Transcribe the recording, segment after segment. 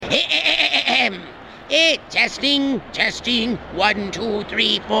Testing. 1, 2,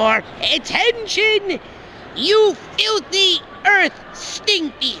 3, 4. Attention! You filthy earth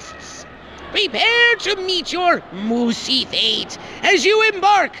stink beasts! Prepare to meet your moosey fate as you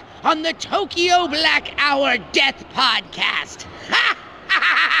embark on the Tokyo Black Hour Death Podcast.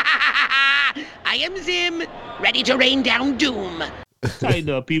 I am Zim, ready to rain down doom. Tighten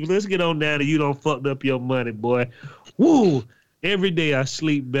up, people. Let's get on down to you don't fucked up your money, boy. Woo! Every day I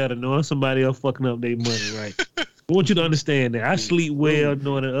sleep better knowing somebody else fucking up their money, right? I want you to understand that. I sleep well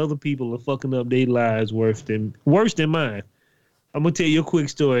knowing that other people are fucking up their lives worse than mine. I'm going to tell you a quick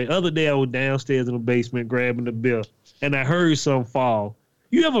story. The other day I was downstairs in the basement grabbing the bill, and I heard something fall.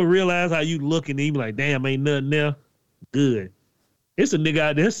 You ever realize how you look and you be like, damn, ain't nothing there? Good. It's a nigga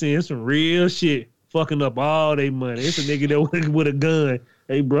out there saying some real shit, fucking up all their money. It's a nigga that with a gun.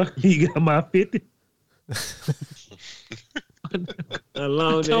 Hey, bro, you got my 50? I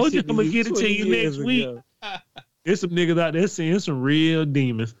told you I'm going to get it to you next week. There's some niggas out there saying some real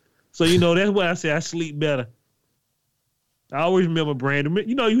demons. So, that's why I say I sleep better. I always remember Brandon.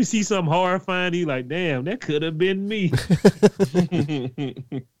 You see something horrifying, you like, damn, that could have been me.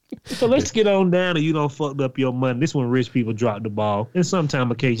 So let's get on down to you don't fucked up your money. This one rich people drop the ball. And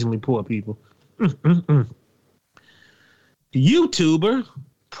sometimes occasionally poor people. YouTuber,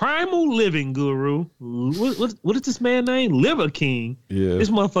 Primal Living Guru. What is this man's name? Liver King. Yeah. This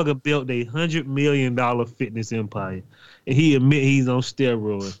motherfucker built a $100 million fitness empire. And he admit he's on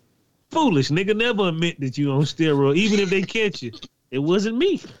steroids. Foolish, nigga. Never admit that you on steroids, even if they catch you. It wasn't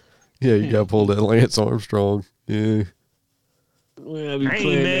me. Yeah, you gotta pull that Lance Armstrong. Yeah. Well, I be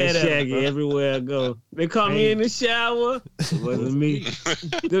playing that Shaggy everywhere I go. They call me in the shower. It wasn't me.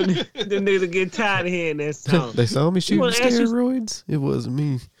 them niggas get tired of hearing that song. They saw me shooting steroids. It wasn't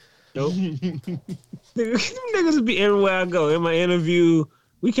me. Nope. Niggas be everywhere I go. In my interview,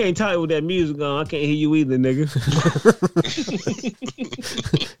 we can't talk with that music on. I can't hear you either, nigga.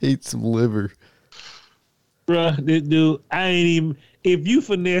 Eat some liver. Bruh, this dude, I ain't even... If you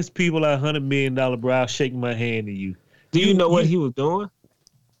finesse people at $100 million, bro, I'll shake my hand to you. Do you know what he was doing?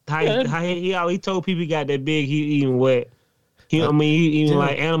 How he told people he got that big, he eating wet. He eating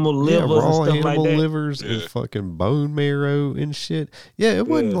like animal livers raw and stuff like that. Animal livers and fucking bone marrow and shit. Yeah, it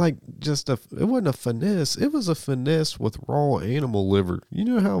wasn't like it wasn't a finesse. It was a finesse with raw animal liver. You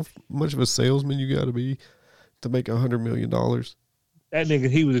know how much of a salesman you got to be to make $100 million? That nigga,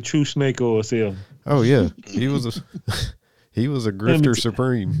 he was a true snake oil salesman. Oh yeah, he was a grifter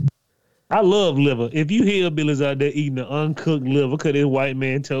supreme. I love liver. If you hillbillies out there eating the uncooked liver because this white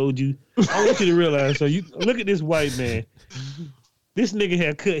man told you, I want you to realize. So you look at this white man. This nigga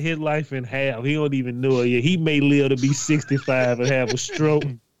had cut his life in half. He don't even know it yet. He may live to be 65 and have a stroke,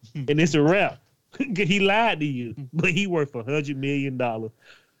 and it's a wrap. He lied to you, but he worth $100 million.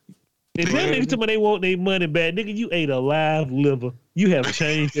 And that nigga told me they want their money back. Nigga, you ate a live liver. You have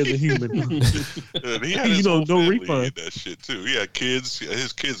changed as a human. And he had his whole family eat that shit too. He had kids.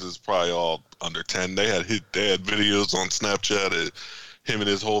 His kids is probably all under 10. They had videos on Snapchat of him and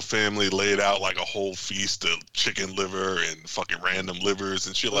his whole family laid out like a whole feast of chicken liver and fucking random livers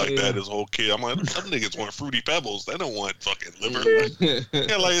and shit like that. His whole kid. I'm like, some niggas want Fruity Pebbles. They don't want fucking liver. Yeah,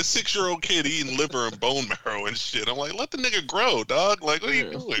 like a 6-year-old kid eating liver and bone marrow and shit. I'm like, let the nigga grow, dog. Like, what are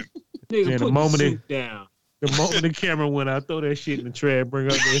you doing? Nigga, put the soup down. The moment the camera went out, throw that shit in the trash, bring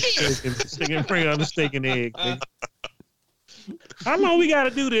out the steak and egg. Nigga. How long we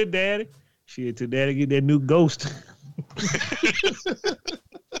gotta do this, Daddy? Shit, till Daddy get that new ghost.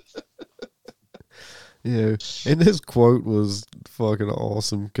 Yeah, and his quote was fucking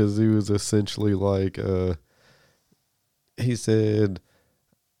awesome because he was essentially like, he said,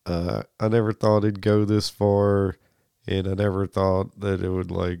 I never thought it'd go this far, and I never thought that it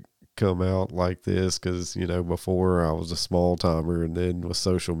would like come out like this because, before I was a small timer, and then with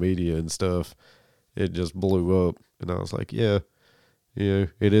social media and stuff, it just blew up. And I was like, yeah, it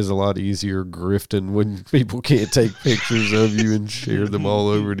is a lot easier grifting when people can't take pictures of you and share them all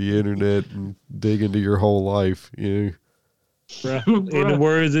over the internet and dig into your whole life, Right. In the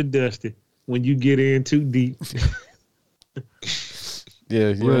words of Dusty, when you get in too deep. Yeah,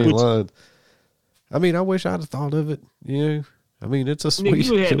 you ain't lying. I mean, I wish I'd have thought of it, I mean, it's a sweet,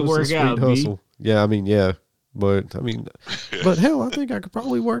 hustle. Yeah, I mean, yeah. But, but hell, I think I could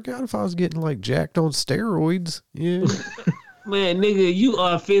probably work out if I was getting, like, jacked on steroids. Yeah. Man, nigga, you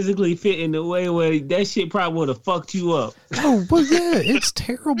are physically fit in the way where that shit probably would have fucked you up. Oh, but yeah, it's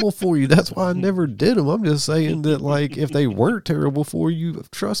terrible for you. That's why I never did them. I'm just saying that, like, if they weren't terrible for you,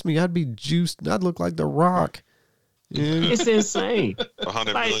 trust me, I'd be juiced. I'd look like The Rock. Yeah. It's insane.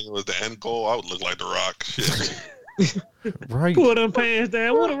 100 million was the end goal. I would look like The Rock. Shit. Right. Pull them pants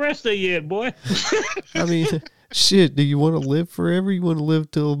down. What the rest of you at, boy? I mean, shit, do you want to live forever? You want to live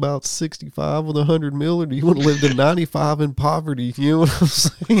till about 65 with 100 mil, or do you want to live to 95 in poverty? You know what I'm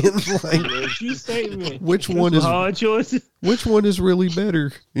saying? Like, You statement. which one is hard choices? which one is really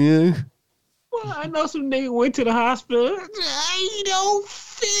better? Yeah. Well, I know some nigga went to the hospital. I don't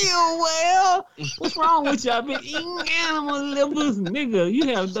feel well. What's wrong with you? I've been eating animal livers. Nigga,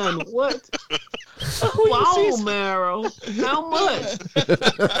 you have done what? Bone marrow. How much?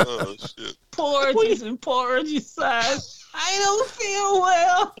 Oh shit. Porridge and porridge size. I don't feel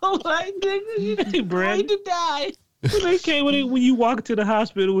well. I'm like, nigga, you Hey, Brad. going to die. When you walk to the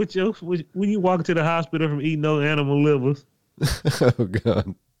hospital when you walk to the hospital from eating those animal livers. Oh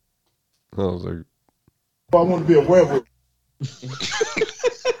God. I was like, I want to be a werewolf.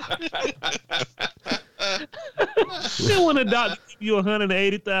 Then when the doctor give you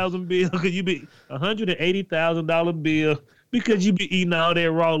 $180,000 bill, because you be $180,000 bill because you be eating all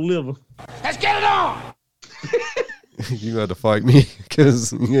that raw liver. Let's get it on! you got to fight me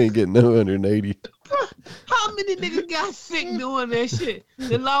because you ain't getting no 180. How many niggas got sick doing that shit?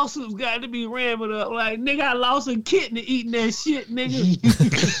 The lawsuits got to be ramming up. Like, nigga, I lost a kidney eating that shit,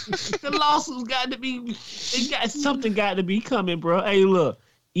 nigga. The lawsuits got to be, something got to be coming, bro. Hey, look,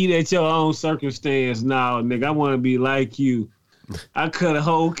 eat at your own circumstance now, nigga. I want to be like you. I cut a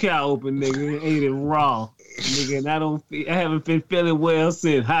whole cow open, nigga, and ate it raw. Nigga, and I haven't been feeling well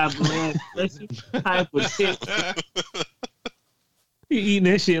since. High blood pressure, hypertension. You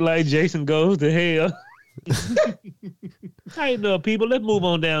eating that shit like Jason Goes to Hell. Tighten up, people. Let's move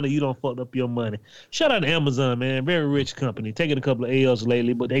on down to you don't fuck up your money. Shout out to Amazon, man. Very rich company. Taking a couple of L's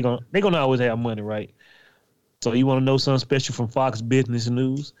lately, but they gonna always have money, right? So you want to know something special from Fox Business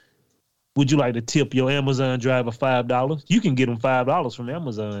News? Would you like to tip your Amazon driver $5? You can get them $5 from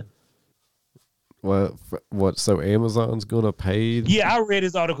Amazon. What? So Amazon's gonna pay? Yeah, I read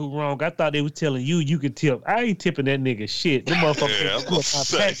this article wrong. I thought they was telling you could tip. I ain't tipping that nigga shit. Them motherfuckers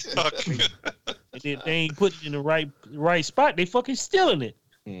and then they ain't putting it in the right spot. They fucking stealing it.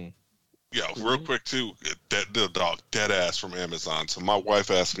 Yeah, real quick too. The dog dead ass from Amazon. So my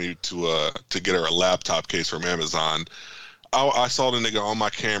wife asked me to get her a laptop case from Amazon. I saw the nigga on my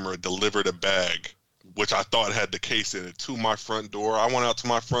camera deliver the bag, which I thought had the case in it, to my front door. I went out to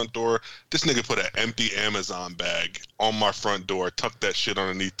my front door. This nigga put an empty Amazon bag on my front door, tucked that shit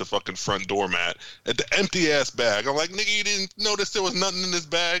underneath the fucking front doormat. At the empty ass bag. I'm like, nigga, you didn't notice there was nothing in this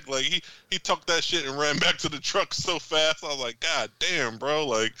bag? Like, he tucked that shit and ran back to the truck so fast. I was like, God damn, bro.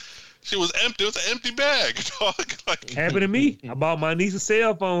 Like, she was empty. It was an empty bag, dog. Like, happened to me. I bought my niece a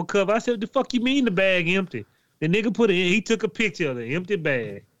cell phone cover. I said, what the fuck you mean the bag empty? The nigga put it in. He took a picture of the empty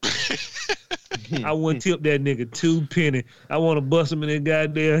bag. I wouldn't tip that nigga 2 pennies. I want to bust him in that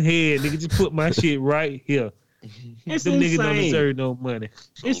goddamn head. Nigga, just put my shit right here. It's Them insane. niggas don't deserve no money.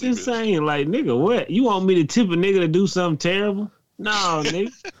 It's insane. Like, nigga, what? You want me to tip a nigga to do something terrible? No,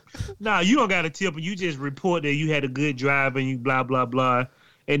 nigga. Nah, you don't got to tip him. You just report that you had a good drive and you blah, blah, blah.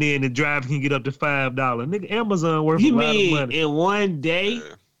 And then the driver can get up to $5. Nigga, Amazon worth a lot of money. In one day?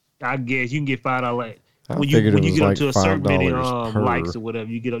 I guess you can get $5. When you get up to a certain many likes or whatever,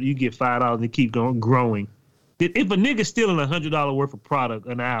 you get $5 and keep growing. If a nigga stealing $100 worth of product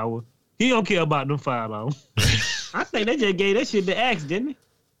an hour, he don't care about them $5. I think they just gave that shit to Axe, didn't they?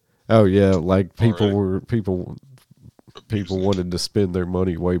 Oh yeah, like people wanted to spend their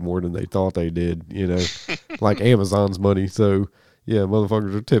money way more than they thought they did. You know, like Amazon's money. So yeah,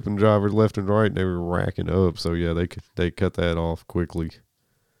 motherfuckers are tipping drivers left and right, and they were racking up. So yeah, they cut that off quickly.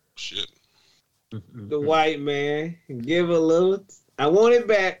 Shit. The white man, give a little. I want it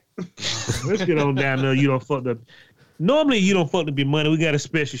back. Let's get on down there. You don't fuck up. Normally, you don't fuck up your money. We got a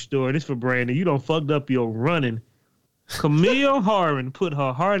special story. This for Brandon. You don't fucked up your running. Camille Harden put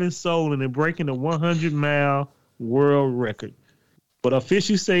her heart and soul into breaking the 100-mile world record. But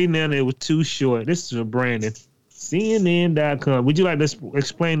officials say now that it was too short. This is for Brandon. CNN.com. Would you like to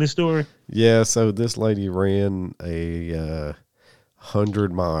explain the story? Yeah, so this lady ran a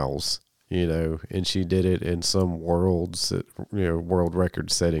 100 miles. You know, and she did it in some world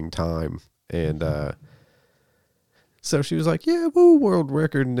record setting time. And so she was like, yeah, woo, world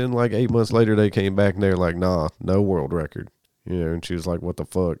record. And then like 8 months later, they came back and they're like, nah, no world record. You know, and she was like, what the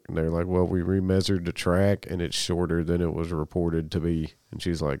fuck? And they're like, well, we remeasured the track and it's shorter than it was reported to be. And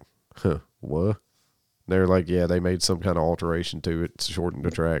she's like, huh, what? And they're like, yeah, they made some kind of alteration to it to shorten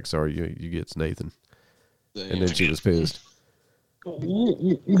the track. Sorry, you get Nathan. Damn. And then she was pissed.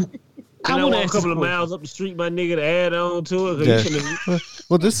 I want a couple of miles up the street, my nigga, to add on to it. Yeah.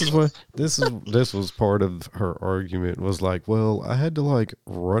 Well, this was part of her argument was like, well, I had to like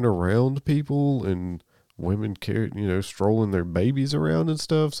run around people and women strolling their babies around and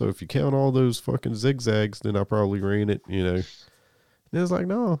stuff. So if you count all those fucking zigzags, then I probably ran it, And it's like,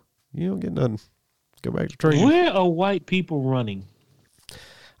 no, you don't get nothing. Go back to training. Where are white people running?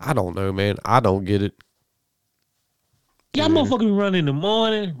 I don't know, man. I don't get it. Y'all motherfuckers run in the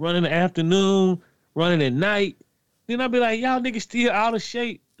morning, run in the afternoon, running at night. Then I'll be like, y'all niggas still out of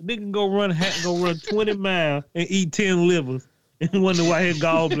shape. Nigga go run 20 miles and eat 10 livers and wonder why his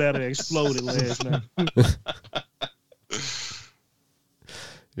gallbladder exploded last night.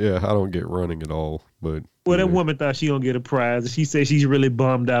 Yeah, I don't get running at all. But that woman thought she gonna get a prize. She said she's really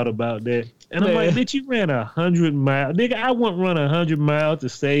bummed out about that. And I'm like, bitch, you ran 100 miles. Nigga, I wouldn't run 100 miles to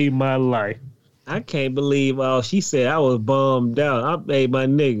save my life. I can't believe she said I was bummed out. Hey, my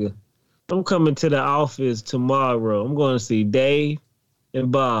nigga, I'm coming to the office tomorrow. I'm going to see Dave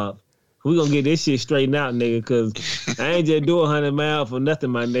and Bob. We gonna get this shit straightened out, nigga, because I ain't just do 100 miles for nothing,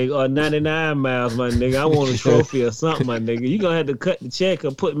 my nigga, or 99 miles, my nigga. I want a trophy or something, my nigga. You gonna have to cut the check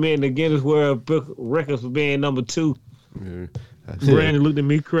or put me in the Guinness World Book Records for being number 2. Yeah. Brandon looked at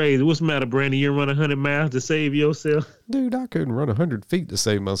me crazy. What's the matter, Brandon? You run 100 miles to save yourself? Dude, I couldn't run 100 feet to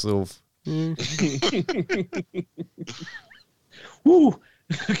save myself. Woo!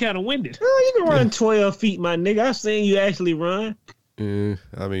 Kind of winded. Oh, you can run 12 feet, my nigga. I've seen you actually run.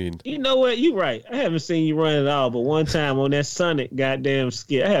 I mean, you know what? You right. I haven't seen you run at all, but one time on that Sonic goddamn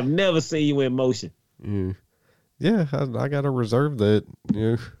skit, I have never seen you in motion. Yeah, I gotta reserve that.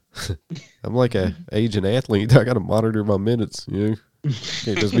 I'm like a aging athlete. I gotta monitor my minutes. Can't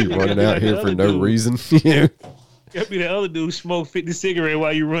just be running out here for no reason. Gotta be the other dude smoke 50 cigarette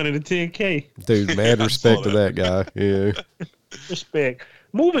while you running a 10K. Dude, mad respect to that guy. Yeah. Respect.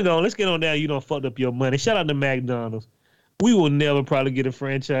 Moving on, let's get on down. You done fucked up your money. Shout out to McDonald's. We will never probably get a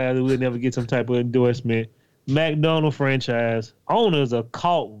franchise. We'll never get some type of endorsement. McDonald's franchise owners are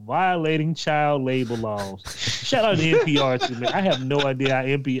caught violating child labor laws. Shout out to NPR too, man. I have no idea how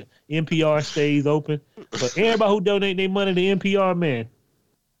NPR stays open, but everybody who donate their money to NPR, man,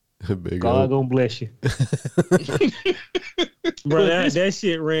 God gonna bless you. Bro, that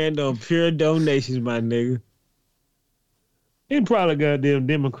shit ran on pure donations, my nigga. It probably got them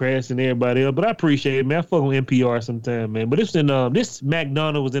Democrats and everybody else, but I appreciate it, man. I fuck with NPR sometime, man. But this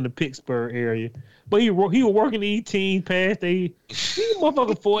McDonald was in the Pittsburgh area, but he was working the 18 past he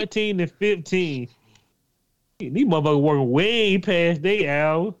motherfucker 14 and 15. These motherfuckers working way past their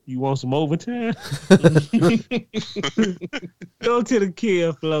hour. You want some overtime? Go to the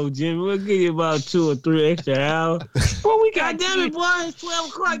kill flow, Jimmy. We'll give you about 2 or 3 extra hours. Well, we got damn it, boy. It's 12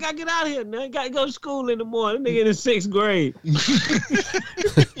 o'clock. I gotta get out of here now. Gotta go to school in the morning. Nigga in the 6th grade.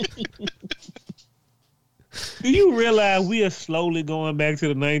 Do you realize we are slowly going back to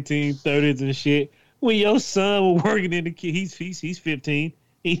the 1930s and shit? When your son was working in the kid, he's 15.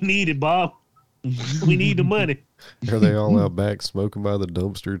 He needed Bob. We need the money. Are they all out back smoking by the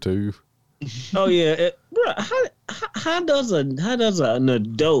dumpster too? Oh yeah, bro. How does an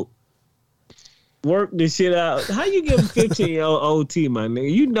adult work this shit out? How you give a 15-year-old OT, my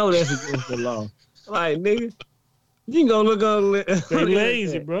nigga? You know that's against the law. Like, nigga, you can go look on. They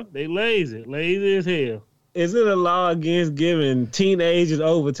lazy, bro. They lazy as hell. Is it a law against giving teenagers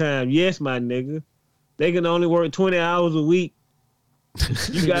overtime? Yes, my nigga. They can only work 20 hours a week.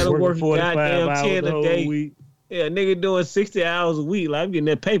 You gotta work goddamn 10 a day. Week. Yeah, nigga doing 60 hours a week. Like, I'm getting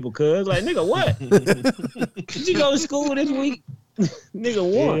that paper, cuz. Like, nigga, what? Did you go to school this week? Nigga,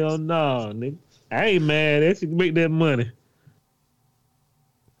 what? Hell no, nigga. I ain't mad. They should make that money.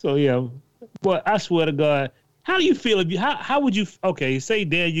 So, yeah. But I swear to God, how do you feel if you, how would you, okay, say,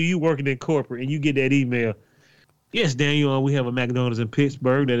 Daniel, you working in corporate and you get that email. Yes, Daniel, we have a McDonald's in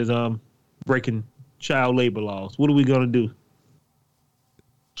Pittsburgh that is breaking child labor laws. What are we going to do?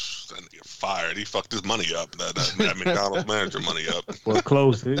 That nigga fired. He fucked his money up. That McDonald's manager money up. Well,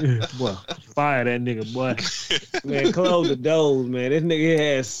 close it. Well, fire that nigga, boy. Man, close the doors, man. This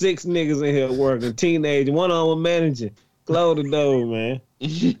nigga had 6 niggas in here working, teenage, one on one managing. Close the door, man.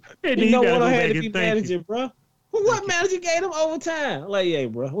 You know what I had to be managing, bro? What manager gave him overtime? Like, yeah,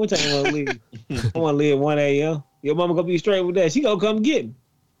 bro, what time you want to leave? I want to leave at 1 a.m. Your mama gonna be straight with that. She gonna come get me.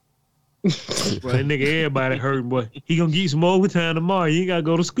 Bro, that nigga, everybody hurting, boy. He gonna get you some overtime tomorrow. You ain't gotta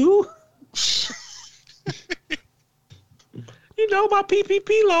go to school. You know, my PPP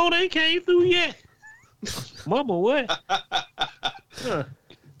loan ain't came through yet. Mama, what? Huh.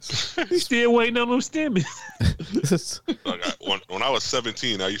 You still waiting on those stimmies. When I was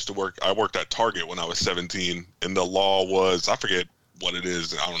 17, I worked at Target when I was 17, and the law was, I forget what it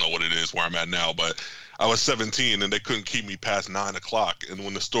is. I don't know what it is where I'm at now, but I was 17 and they couldn't keep me past 9 o'clock. And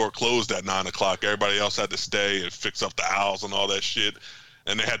when the store closed at 9 o'clock, everybody else had to stay and fix up the house and all that shit.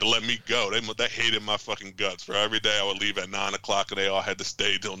 and they had to let me go. They hated my fucking guts. For every day I would leave at 9 o'clock, and they all had to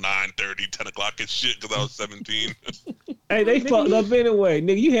stay till 9:30, 10 o'clock and shit because I was 17. Hey, they fucked up anyway,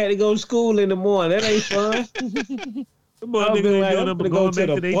 nigga. You had to go to school in the morning. That ain't fun. Come on, nigga, like, I'm I'm gonna gonna go go to back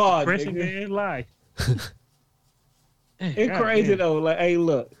the to their bar, depressing nigga. man life. It's crazy though. Like, hey,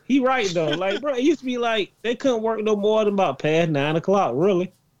 look, he right though. Like, bro, it used to be like they couldn't work no more than about past 9 o'clock.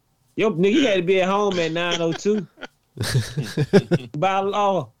 Really, yo, nigga, you had to be at home at 9:02 by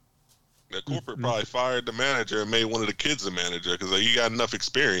law. The corporate probably fired the manager and made one of the kids the manager because he got enough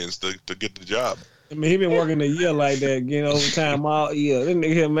experience to get the job. I mean, he been working a year like that, getting overtime all year. That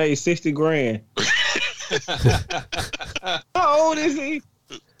nigga here made $60,000. How old is he?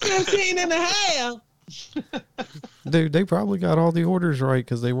 17 and a half. Dude, they probably got all the orders right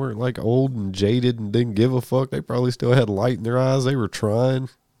because they weren't like old and jaded and didn't give a fuck. They probably still had light in their eyes. They were trying.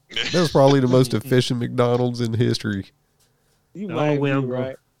 That was probably the most efficient McDonald's in history. You The might only be way I'm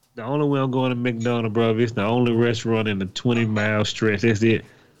right. The only way I'm going to McDonald's, bro, it's the only restaurant in the 20-mile stretch. That's it.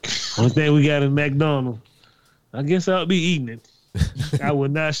 Only thing we got is McDonald's. I guess I'll be eating it. I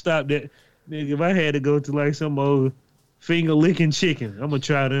would not stop that. Nigga, if I had to go to like some old finger-licking chicken, I'm going to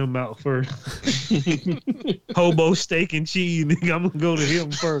try them out first. Hobo steak and cheese, nigga, I'm going to go to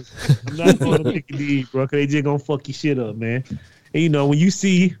him first. I'm not going to pick it to eat, bro, because they just going to fuck your shit up, man. And, you know, when you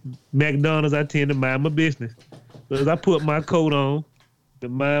see McDonald's, I tend to mind my business. Because I put my coat on to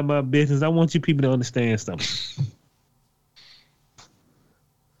mind my business. I want you people to understand something.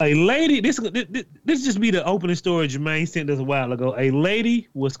 A lady, this just be the opening story Jermaine sent us a while ago. A lady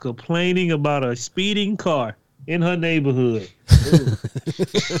was complaining about a speeding car in her neighborhood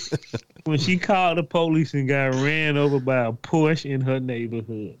when she called the police and got ran over by a Porsche in her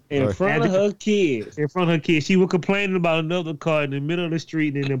neighborhood. In front of her kids. In front of her kids. She was complaining about another car in the middle of the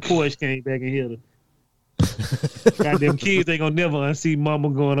street, and then the Porsche came back and hit her. Goddamn kids ain't gonna never unsee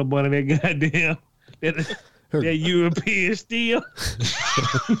mama going up under that goddamn that European steel.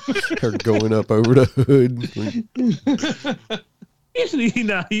 Her going up over the hood. Usually,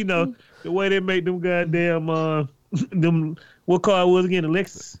 you know, the way they make them goddamn them what car it was again, the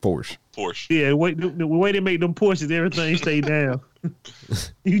Lexus? Porsche. Yeah, the way they make them Porsches, everything stay down.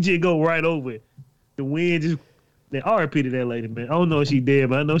 You just go right over it. The wind just. I repeated that lady, man. I don't know if she dead,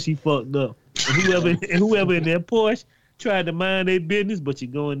 but I know she fucked up. And whoever in that Porsche tried to mind their business, but you're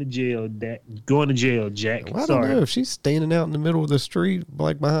going to jail, Jack. Well, I Sorry. don't know if she's standing out in the middle of the street,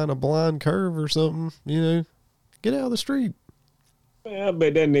 like behind a blind curve or something. You know, get out of the street. Man, I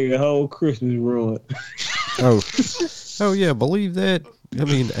bet that nigga whole Christmas ruined. Oh yeah, believe that. I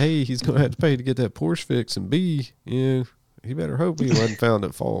mean, A, he's gonna have to pay to get that Porsche fixed, and B, he better hope he wasn't found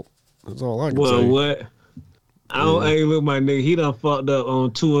at fault. That's all I can say. Well, what? Hey, look, my nigga, he done fucked up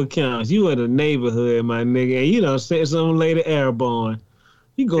on 2 accounts. You in the neighborhood, my nigga, and you done sent some lady airborne.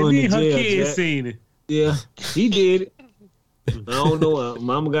 You going to jail, her kids Jack. seen it. Yeah, he did it. I don't know.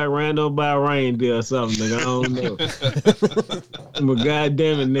 Mama got ran over by a reindeer or something, nigga. I don't know. But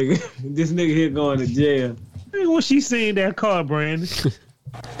goddamn it, nigga. This nigga here going to jail. Hey, when she seen that car, Brandon.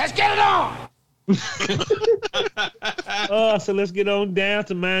 Let's get it on! So let's get on down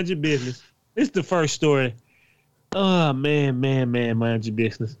to mind your business. This is the first story. Oh, man, mind your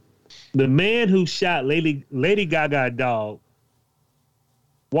business. The man who shot Lady Gaga dog,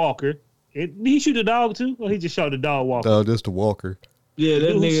 Walker, he shoot the dog too? Or he just shot the dog Walker? Oh, just a walker. Yeah, that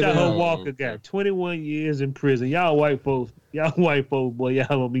Dude who nigga shot her there. Walker got 21 years in prison. Y'all white folks, boy, y'all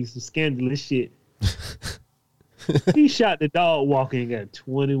gonna be some scandalous shit. He shot the dog Walker and got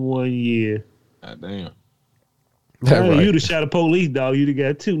 21 years. God damn. Right. You'd have shot a police dog, you'd have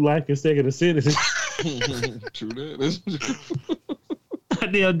got 2 life consecutive sentences. True that.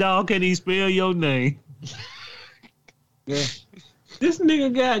 Goddamn dog can't even spell your name. Yeah. This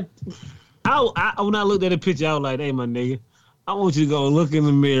nigga got. When I looked at the picture, I was like, "Hey, my nigga, I want you to go look in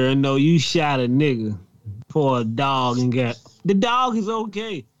the mirror and know you shot a nigga for a dog and got the dog is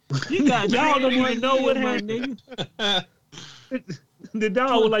okay. You got Y'all don't even know what my happened. nigga. The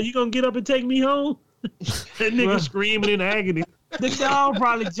dog was like, "You gonna get up and take me home?" That nigga screaming in agony. The dog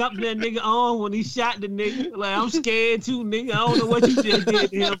probably jumped that nigga on when he shot the nigga. Like, I'm scared too, nigga. I don't know what you just did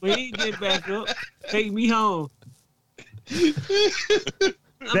to him, but he ain't get back up. Take me home. That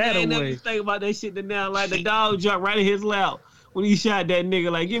ain't never away. think about that shit now. Like, the dog jumped right in his lap when he shot that nigga.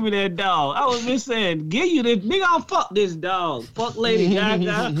 Like, give me that dog. I was just saying, give you this. Nigga, I'll fuck this dog. Fuck Lady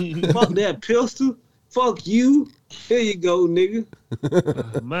Gaga. Fuck that pistol. Fuck you. Here you go, nigga.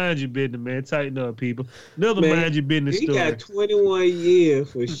 Mind your business, man. Tighten up, people. Another Man, mind your business He story. got 21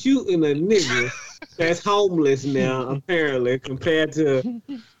 years for shooting a nigga that's homeless now, apparently, compared to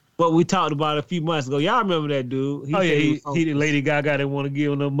what we talked about a few months ago. Y'all remember that dude? He did Lady Gaga didn't want to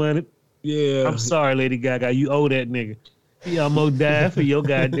give him no money. Yeah. I'm sorry, Lady Gaga. You owe that nigga. He almost died for your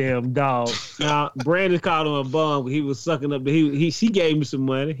goddamn dog. Now, Brandon called him a bum. He was sucking up. She gave me some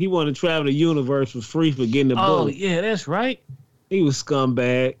money. He wanted to travel the universe for free for getting the book. Oh, yeah, that's right. He was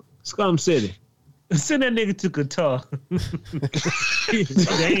scumbag. Scum City. Send that nigga to Qatar.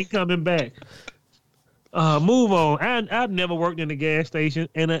 They ain't coming back. Move on. I've never worked in a gas station.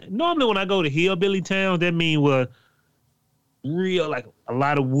 And normally when I go to hillbilly towns, that means real, like a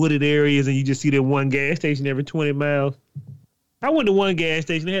lot of wooded areas, and you just see that one gas station every 20 miles. I went to one gas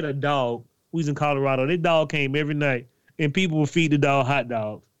station. They had a dog. We was in Colorado. That dog came every night, and people would feed the dog hot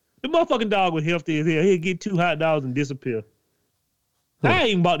dogs. The motherfucking dog was healthy as hell. He'd get 2 hot dogs and disappear. I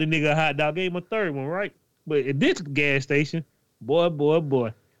even bought the nigga a hot dog. Gave him a third one, right? But at this gas station, boy.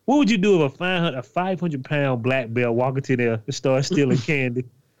 What would you do if a 500-pound black belt walk into there and start stealing candy?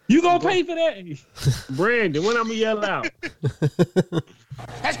 You gonna pay for that? Brandon, when I'm gonna yell out?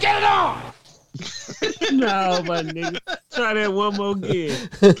 Let's get it on! No, my nigga. Try that one more again.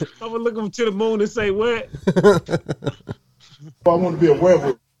 I'm gonna look him to the moon and say, what? I want to be a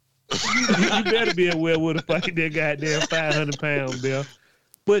werewolf. You better be a werewolf to fight that goddamn 500-pound bell.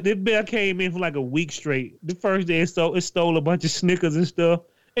 But this bell came in for like a week straight. The first day it stole a bunch of Snickers and stuff.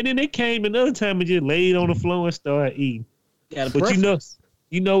 And then it came another time and just laid on the floor and started eating. But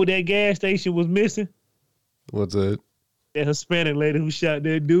you know what that gas station was missing? What's that? That Hispanic lady who shot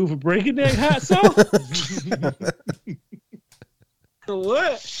that dude for breaking that hot sauce.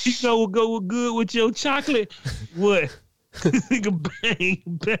 What? You know what go good with your chocolate? What? Nigga bang.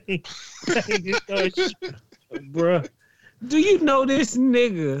 Bruh. Do you know this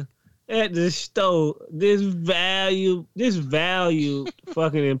nigga at the store, this value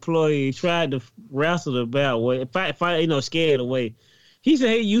fucking employee tried to wrestle the bell away, fight, scared away. He said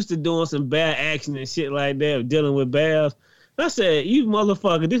he used to doing some bad action and shit like that, dealing with bears. I said, you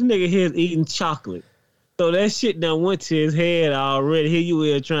motherfucker, this nigga here is eating chocolate. So that shit done went to his head already. Here you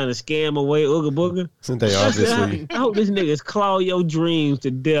is trying to scam away Ooga Booga. They obviously. I hope this niggas claw your dreams to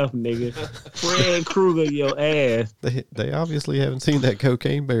death, nigga. Fred Krueger your ass. They obviously haven't seen that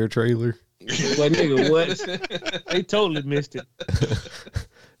Cocaine Bear trailer. What nigga, what? They totally missed it.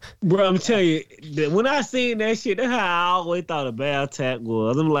 Bro, I'm telling you, when I seen that shit, that's how I always thought a bear attack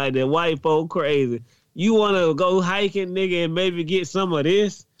was. I'm like, that white folk crazy. You want to go hiking, nigga, and maybe get some of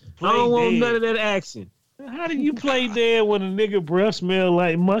this? I don't want none of that action. How do you play dead when a nigga breath smell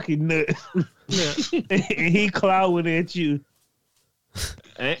like monkey nut? And he clawing at you.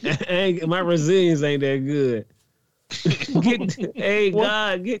 My resilience ain't that good.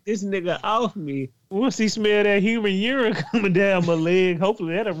 God, get this nigga off me. Once he smell that human urine coming down my leg,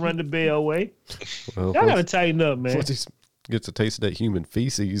 hopefully that'll run the bell away. Well, y'all gotta tighten up, man. Once he gets a taste of that human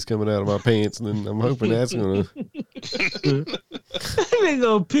feces coming out of my pants, and then I'm hoping that's gonna. They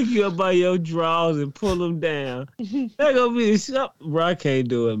gonna pick you up by your drawers and pull them down. That gonna be bro. I can't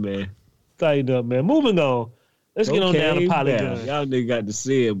do it, man. Tighten up, man. Moving on. Let's get on down to Polygon. Y'all niggas got to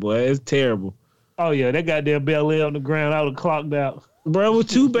see it, boy. It's terrible. Oh yeah, that goddamn bell lay on the ground. I would have clocked out. Bro, it was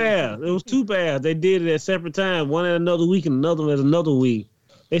too bad. It was too bad. They did it at separate times. One at another week and another one at another week.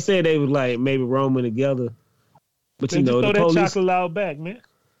 They said they was like maybe roaming together. But you know, throw the police, that chocolate out back, man.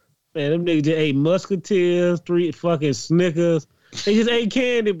 Man, them niggas just ate Musketeers, 3 fucking Snickers. They just ate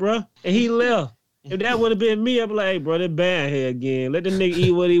candy, bro. And he left. If that would have been me, I'd be like, hey, bro, that bad here again. Let the nigga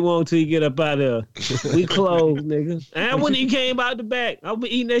eat what he want till he get up out of there. We closed, nigga. And when he came out the back, I was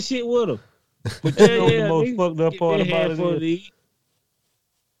eating that shit with him. But you know the most fucked up part about it is,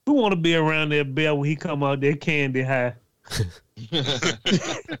 who want to be around that bell when he come out there candy high?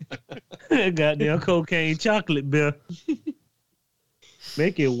 Goddamn cocaine chocolate bell.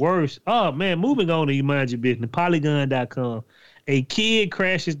 Make it worse. Oh, man, moving on to you mind your business. Polygon.com. A kid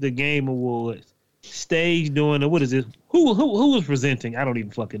crashes the Game Awards. Stage doing what is this? Who was presenting? I don't even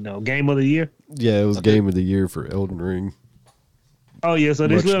fucking know. Game of the Year? Yeah, it was Game of the Year for Elden Ring. Oh, yeah. So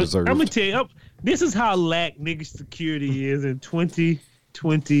this deserved. I'm going to tell you, this is how lack nigga security is in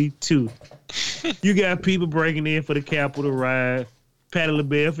 2022. You got people breaking in for the Capitol ride. Patti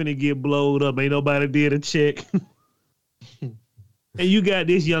LaBelle finna get blowed up. Ain't nobody did a check. And you got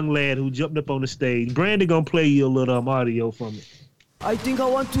this young lad who jumped up on the stage. Brandon gonna play you a little audio from it. I think I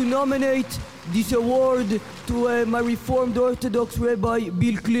want to nominate this award to my Reformed Orthodox Rabbi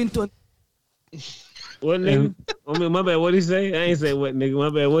Bill Clinton. What, nigga? I mean, my bad. What'd he say? I ain't say what, nigga. My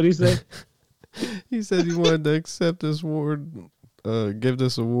bad. What'd he say? He said he wanted to accept this award, give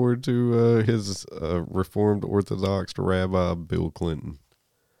this award to his Reformed Orthodox Rabbi Bill Clinton.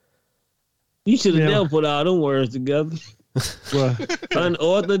 You should have never put all them words together. Well,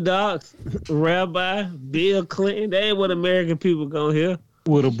 Unorthodox Rabbi Bill Clinton. That ain't what American people gonna hear.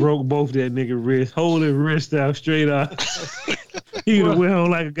 would have broke both that nigga wrist, hold his wrist out straight out. He would have went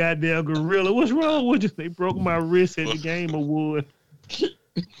home like a goddamn gorilla. What's wrong with you? They broke my wrist at the game award.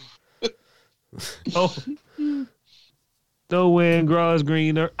 Oh, nowhere in Gross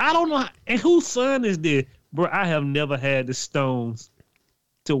Green. I don't know. And whose son is this? Bro, I have never had the stones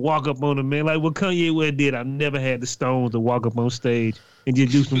to walk up on a man. Like what Kanye West did, I've never had the stones to walk up on stage and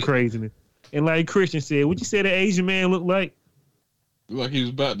just do some craziness. And like Christian said, what you say the Asian man looked like? Like he was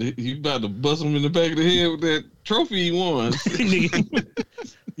about to bust him in the back of the head with that trophy he won.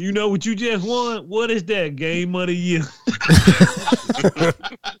 You know what you just won? What is that? Game of the year.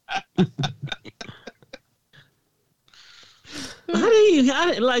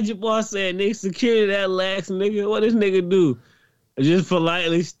 Like your boss said, nigga, security that lax, nigga. What this nigga do? Just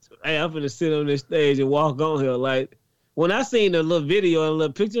politely, hey, I'm finna sit on this stage and walk on here. Like, when I seen the little video and a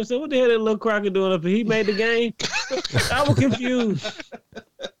little picture, I said, what the hell that little cracker doing up here? He made the game? I was confused.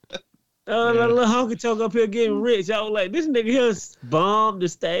 That little honky tonk up here getting rich. I was like, this nigga here bombed the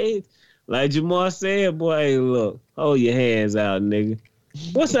stage. Like Jamar said, boy, hey, look, hold your hands out, nigga.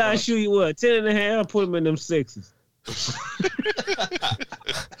 What size shoe you wear? 10.5? Put them in them 6s.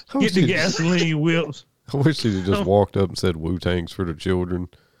 Get the gasoline whips. I wish he'd just walked up and said Wu-Tang's for the children.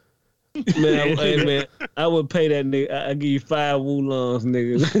 Man, I would pay that nigga. I give you 5 Wulongs,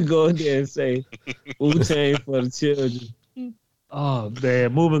 nigga. Go in there and say Wu-Tang for the children. Oh,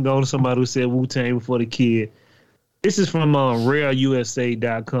 man. Moving on to somebody who said Wu-Tang for the kid. This is from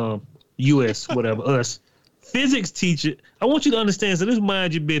RareUSA.com. US, whatever, us. Physics teacher. I want you to understand, so this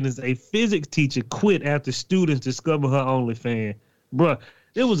mind your business. A physics teacher quit after students discovered her OnlyFans. Bruh,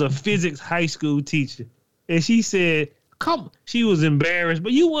 there was a physics high school teacher. And she said, she was embarrassed,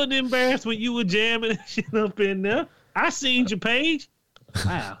 but you wasn't embarrassed when you were jamming shit up in there. I seen your page.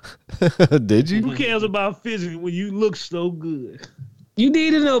 Wow. Did you? Who cares about physics when you look so good? You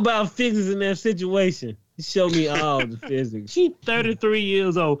need to know about physics in that situation. Show me all the physics. She's 33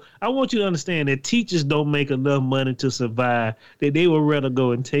 years old. I want you to understand that teachers don't make enough money to survive, that they would rather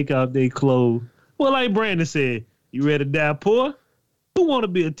go and take out their clothes. Well, like Brandon said, you ready to die poor? Who want to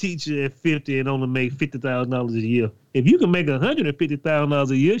be a teacher at 50 and only make $50,000 a year? If you can make $150,000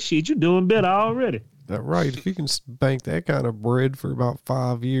 a year, shit, you're doing better already. That's right. If you can bank that kind of bread for about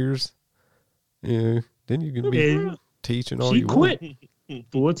 5 years, yeah, then you can be teaching all you want. She quit.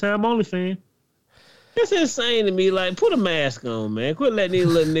 Full-time OnlyFans. It's insane to me. Like, put a mask on, man. Quit letting these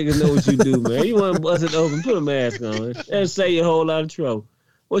little niggas know what you do, man. You want to bust it open, put a mask on. And say a whole lot of trouble.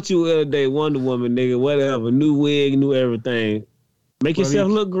 What you will today, Wonder Woman, nigga, whatever. New wig, new everything. Make yourself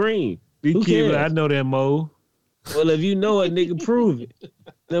look green. Who cares? I know that, Mo. Well, if you know it, nigga, prove it.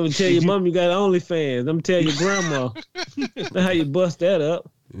 Let me tell your mom you got OnlyFans. Let me tell your grandma. That's how you bust that up.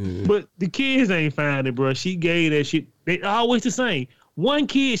 Yeah. But the kids ain't find it, bro. She gave that shit. They always the same. One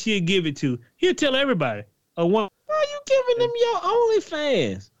kid she'll give it to. He'll tell everybody. Why are you giving them your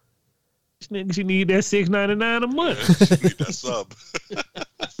OnlyFans? This nigga, she need that $6.99 a month. She need that sub.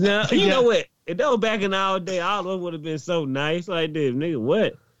 Now, you know what? If that was back in our day, all of us would have been so nice like this. Nigga,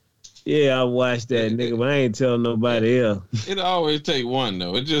 what? Yeah, I watched that, nigga, but I ain't telling nobody else. It always take one,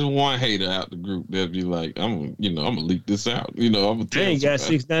 though. It's just one hater out the group that be like, I'm gonna leak this out. I'm gonna tell I ain't got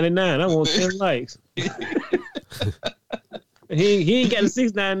 $6.99. I want 10 likes. He ain't got the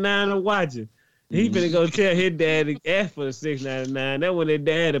 $6.99 to watch it. He finna go tell his dad to ask for the $6.99. That when their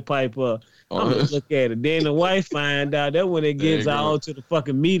dad to pipe up. I'm gonna look at it. Then the wife find out. That when it gets all to the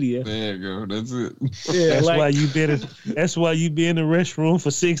fucking media. There you go. That's it. Yeah, that's why you been in the restroom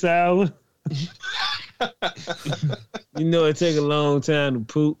for 6 hours. You know it take a long time to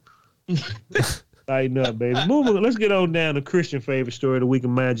poop. Tighten up, baby. Let's get on down to Christian favorite story of the week of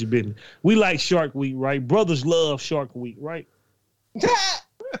Mind Your Business. We like Shark Week, right? Brothers love Shark Week, right?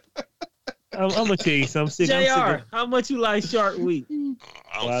 I'm gonna tell you something. JR, how much you like Shark Week?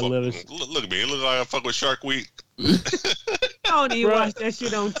 I love it. Look at me. It looks like I fuck with Shark Week. I don't even watch that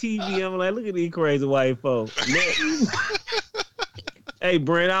shit on TV. I'm like, look at these crazy white folks. Hey,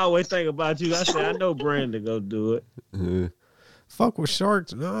 Brent, I always think about you. I said, I know Brent to go do it. Fuck with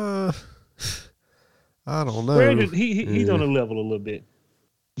sharks. I don't know. Brandon, he's on a level a little bit.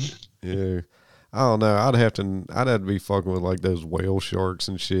 Yeah. I don't know. I'd have to be fucking with like those whale sharks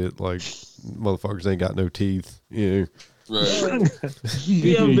and shit. Like motherfuckers ain't got no teeth. Yeah. Right.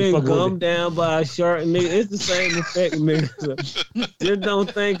 You ever been gummed down by a shark, nigga? It's the same effect, nigga. Just don't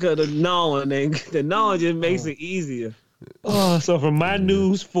think of the gnawing. The gnawing just makes it easier. So from my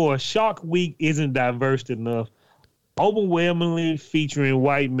news for Shark Week isn't diverse enough. Overwhelmingly featuring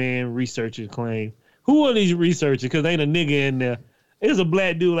white man, researchers claim. Who are these researchers? Because ain't a nigga in there. There's a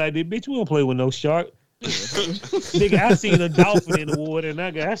black dude like this. Bitch, we don't play with no shark. Nigga, I seen a dolphin in the water and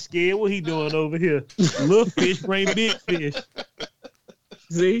I got scared. What he doing over here? Little fish bring big fish.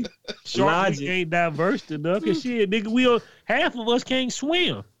 See? Sharks ain't diverse enough. Cause shit, nigga, half of us can't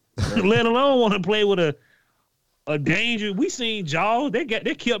swim. Let alone want to play with a danger. We seen Jaws. They kept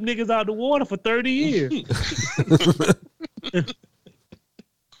niggas out the water for 30 years.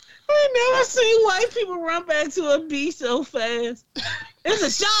 I ain't never seen white people run back to a beach so fast. There's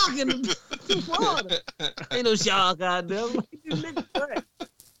a shark in the water. Ain't no shark out there.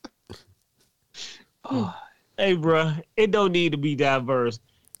 Hey, bro, it don't need to be diverse.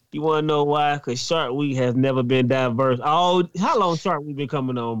 You want to know why? Because Shark Week has never been diverse. How long Shark Week been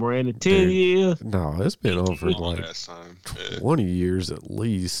coming on, Brandon? 10 years? No, it's been on for like 20 years at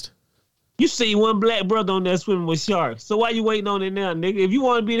least. You see one black brother on there swimming with sharks. So why you waiting on it now, nigga? If you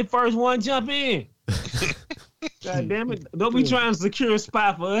want to be the first one, jump in. God damn it. Don't be trying to secure a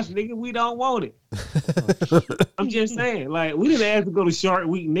spot for us, nigga. We don't want it. I'm just saying. Like, we didn't ask to go to Shark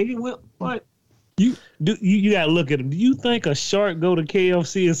Week, nigga. What? You gotta look at him. Do you think a shark go to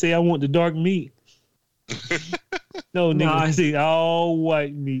KFC and say, I want the dark meat? No, nigga. I see all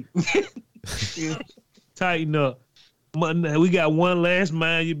white meat. Tighten up. We got one last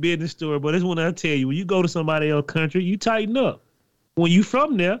mind your business story, but this one I tell you, when you go to somebody else's country, you tighten up. When you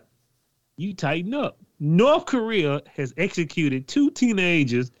from there, you tighten up. North Korea has executed 2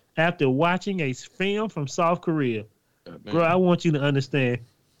 teenagers after watching a film from South Korea. Bro, I want you to understand,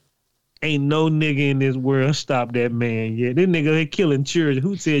 ain't no nigga in this world stop that man yet. This nigga here killing children.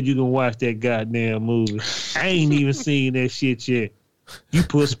 Who said you can watch that goddamn movie? I ain't even seen that shit yet. You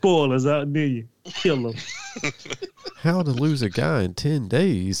put spoilers out there, you kill him. How to lose a guy in 10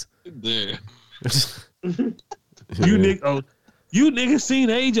 days? There. You niggas seen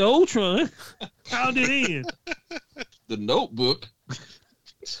Age of Ultron. How did it end? The Notebook.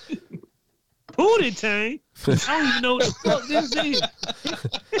 Pootie Tang. I don't even know what the fuck this is.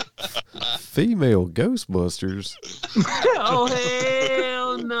 Female Ghostbusters. Oh,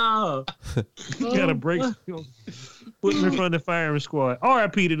 hell no. You gotta break. Put him in front of the firing squad.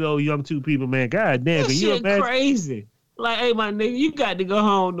 R.I.P. to those young 2 people, man. God damn, that shit crazy. Like, hey, my nigga, you got to go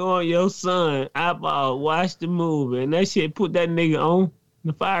home knowing your son eyeball watch the movie, and that shit put that nigga on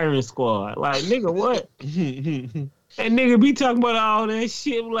the firing squad. Like, nigga, what? And nigga be talking about all that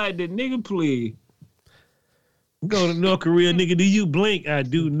shit. Like, the nigga, please. Go to North Korea, nigga. Do you blink? I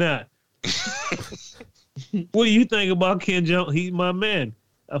do not. What do you think about Kim Jong? He's my man.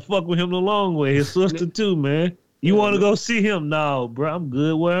 I fuck with him the long way. His sister too, man. You want to go see him? No, bro. I'm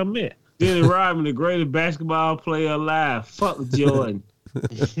good where I'm at. Dennis Rodman, the greatest basketball player alive. Fuck Jordan.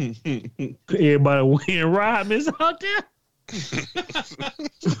 Everybody wearing Rodman's out there.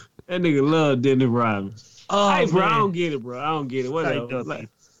 That nigga love Dennis Rodman. Oh, hey, bro, man. I don't get it, bro. I don't get it. Whatever. Like,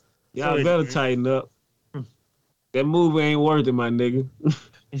 y'all Sorry, better man. tighten up. That movie ain't worth it, my nigga.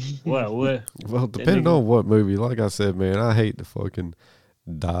 What? Well, depending on what movie, like I said, man, I hate to fucking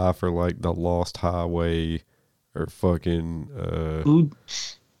die for like The Lost Highway or fucking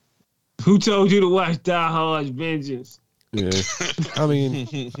Who told you to watch Die Hard's Vengeance? yeah. I mean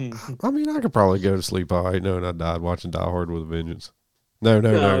I could probably go to sleep all right knowing I died watching Die Hard with a Vengeance. No. He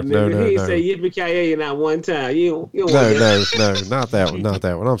ain't say yippee-ki-yay not one time. You don't No, not that one, not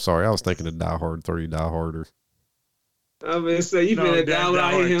that one. I'm sorry, I was thinking of Die Hard 3, Die Harder. I mean, so you been down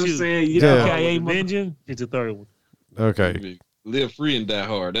without Die him Hard saying yippee-ki-yay, yippee-ki-yay, Vengeance. It's a third one. Okay. Live Free and Die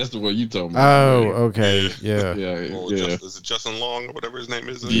Hard. That's the one you told me. Oh, okay. Yeah. Is it Justin Long or whatever his name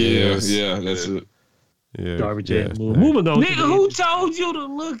is? Yeah, that's it. Yeah. Garbage yeah. ass movie. Moving on. Nigga, who told you to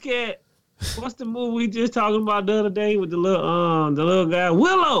look at what's the movie we just talking about the other day with the little guy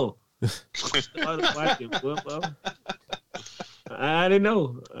Willow? I didn't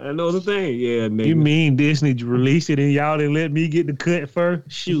know. I know the thing. Yeah, nigga. You mean Disney released it and y'all didn't let me get the cut first?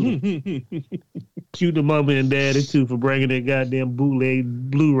 Shoot. Shoot the mama and daddy too for bringing that goddamn bootleg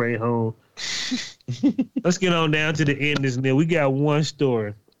Blu-ray home. Let's get on down to the end of this. Now we got one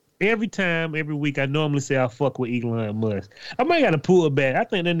story. Every week, I normally say I fuck with Elon Musk. I might got to pull it back. I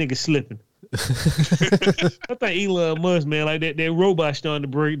think that nigga slipping. I think Elon Musk, man, like that robot starting to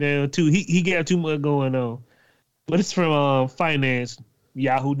break down too. He got too much going on. But it's from finance,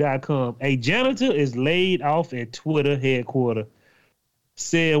 yahoo.com. A janitor is laid off at Twitter headquarters.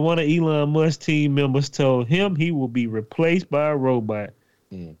 Said one of Elon Musk's team members told him he will be replaced by a robot.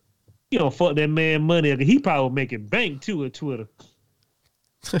 You don't fuck that man money. He probably making bank too at Twitter.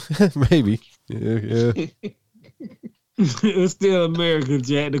 Maybe. Yeah. It's still America,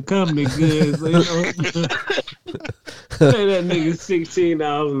 Jack. The company good. So, you know. Pay that nigga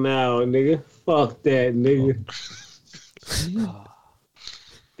 $16 an hour, nigga. Fuck that, nigga.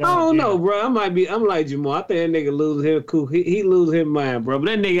 I don't know, bro. I'm like Jamal. I think that nigga lose his cool. He lose his mind, bro. But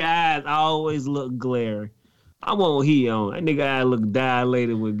that nigga eyes always look glaring. I want what he on. That nigga eyes look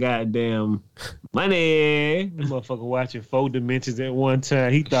dilated with goddamn money. That motherfucker watching 4 Dimensions at one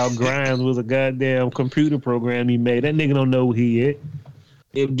time. He thought Grimes was a goddamn computer program he made. That nigga don't know who he is.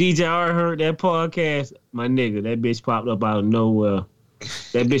 If DJR heard that podcast, my nigga, that bitch popped up out of nowhere.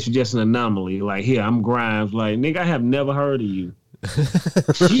 That bitch was just an anomaly. Like, here, I'm Grimes. Like, nigga, I have never heard of you.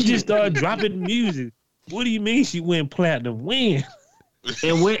 She just started dropping music. What do you mean she went platinum? When?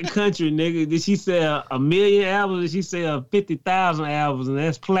 And went country, nigga. Did she sell 1 million albums? Did she sell 50,000 albums? And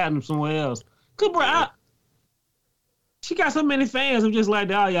that's platinum somewhere else. Good, bro. She got so many fans. I'm just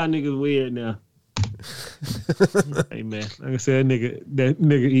like, all y'all niggas weird now. Hey, man. Like I said, that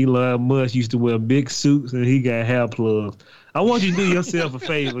nigga Elon Musk used to wear big suits and he got hair plugs. I want you to do yourself a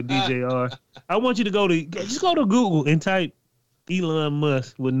favor, DJR. I want you to go to Google and type Elon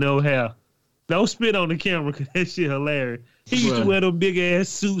Musk with no hair. Don't spit on the camera because that shit hilarious. He used to wear them big ass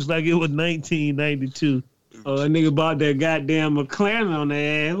suits like it was 1992. Oh, that nigga bought that goddamn McLaren on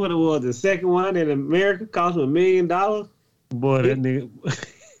their ass. What it was, the second one in America cost him $1 million. Boy, that nigga.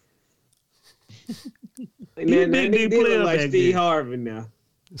 And then that nigga did look like Steve Harvey now.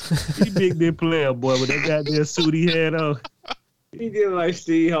 He big dick player, boy, with that goddamn suit he had on. He did look like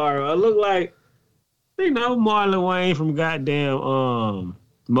Steve Harvey. I look like, Marlon Wayne from goddamn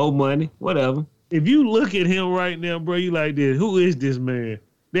Mo Money, whatever. If you look at him right now, bro, you like this. Who is this man?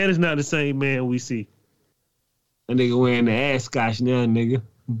 That is not the same man we see. That nigga wearing the ass scotch now, nigga.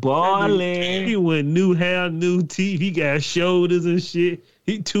 Ballin'. He went new hair, new teeth. He got shoulders and shit.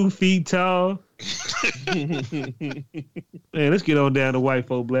 He 2 feet tall. Man, let's get on down to white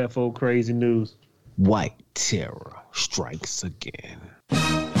folk, black folk, crazy news. White terror strikes again.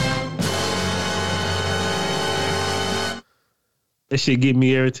 That shit get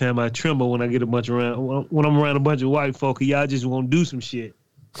me every time I tremble when I get when I'm around a bunch of white folk. Y'all just won't do some shit.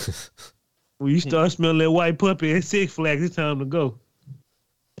 When you start smelling that white puppy at Six Flags, it's time to go.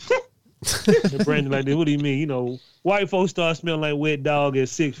 And Brandon like this, what do you mean? You know, white folks start smelling like wet dog at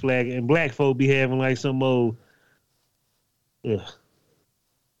Six Flags, and black folk be having like some old. Ugh.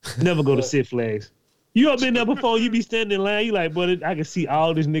 Never go to Six Flags. You ever been there before? You be standing in line, you like, but I can see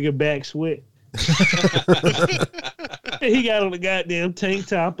all this nigga back sweat. And he got on the goddamn tank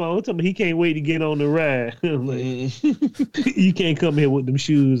top on. Tell me he can't wait to get on the ride. I'm like, you can't come here with them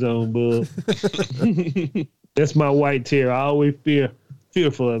shoes on, bud. That's my white terror. I always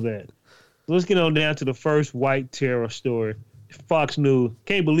fearful of that. So let's get on down to the first white terror story. Fox News.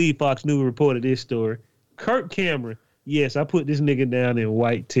 Can't believe Fox News reported this story. Kirk Cameron. Yes, I put this nigga down in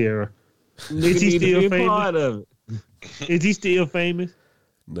white terror. Is he still famous? Part of it. Is he still famous?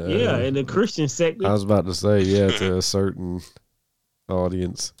 No. Yeah, in the Christian sector. I was about to say, yeah, to a certain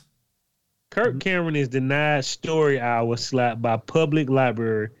audience. Kirk Cameron is denied story hour slot by Public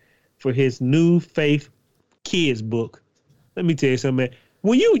Library for his new Faith Kids book. Let me tell you something, man.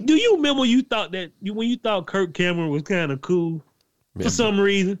 Do you remember when you thought Kirk Cameron was kind of cool for some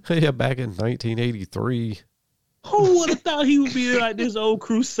reason? Yeah, back in 1983. Who would have thought he would be like this old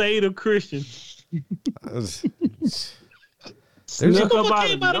crusader Christian? There's a couple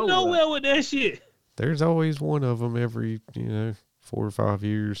came out of nowhere with that shit. There's always one of them every 4 or 5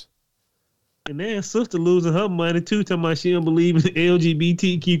 years. And then sister losing her money too, talking about she don't believe in the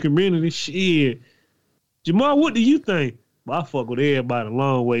LGBTQ community. Shit. Jamal, what do you think? Well, I fuck with everybody a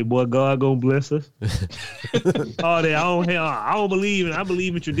long way, boy. God gonna bless us. All that I don't believe in. I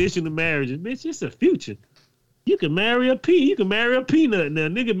believe in traditional marriages. Bitch, it's the future. You can marry a pea. You can marry a peanut now.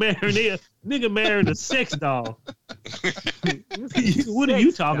 Nigga marrying a sex doll. What are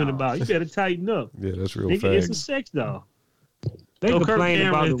you talking about? You better tighten up. Yeah, that's real nigga, facts. It's a sex doll. They complain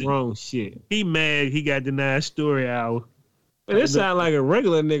about the wrong shit. He mad he got denied story hour. But this sound like a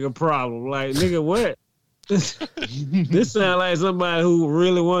regular nigga problem. Like, nigga, what? This sound like somebody who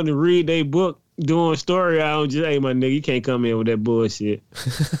really wanted to read their book doing story hour. Just, hey, my nigga, you can't come in with that bullshit.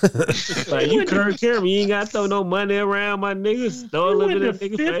 Like, you Kirk Cameron, you ain't got to throw no money around, my niggas. Throw a little bit of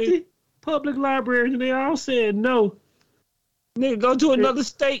nigga face. Public libraries, and they all said no. Nigga, go to another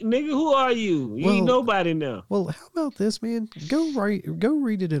state, nigga. Who are you? You ain't nobody now. Well, how about this, man? Go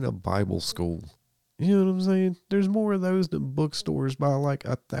read it in a Bible school. You know what I'm saying? There's more of those than bookstores by like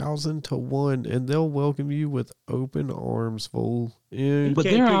 1,000 to 1, and they'll welcome you with open arms full. Yeah. But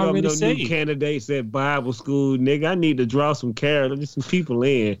they're already new candidates at Bible school, nigga. I need to draw some characters, get some people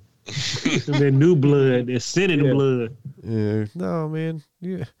in. That new blood, that Senate blood. Yeah, no, man.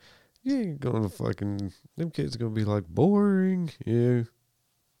 Yeah. You ain't gonna fucking, them kids are gonna be like, boring. Yeah.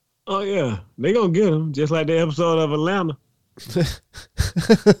 Oh yeah, they gonna get him just like the episode of Atlanta.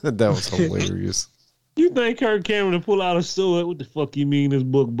 That was hilarious. You think Kirk Cameron will pull out a sword? What the fuck you mean this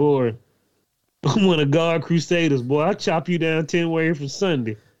book boring? I'm one of God Crusaders, boy. I chop you down 10 ways from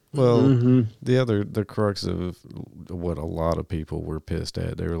Sunday. Well, the crux of what a lot of people were pissed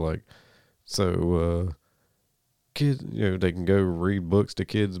at, they were like, so kids, they can go read books to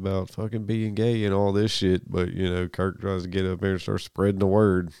kids about fucking being gay and all this shit, but Kirk tries to get up there and start spreading the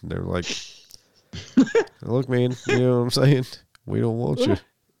word. And they're like, look, man, you know what I'm saying? We don't want you.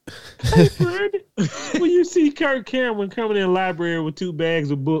 Hey, Fred, when you see Kirk Cameron coming in the library with 2 bags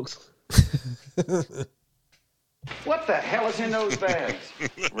of books. What the hell is in those bags?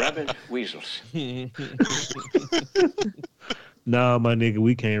 Rabbit weasels. Nah, my nigga,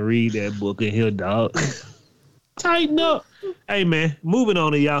 we can't read that book in here, dog. Tighten up. Hey, man, moving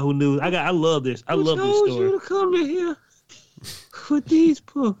on to Yahoo News. I love this. I love this story. You to come in here with these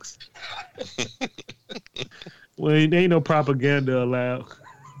books. Well, ain't no propaganda allowed.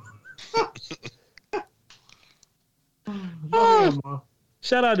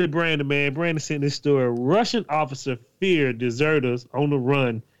 Shout out to Brandon, man. Brandon sent this story. Russian officer feared deserters on the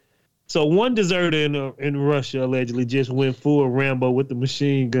run. So one deserter in Russia allegedly just went full Rambo with the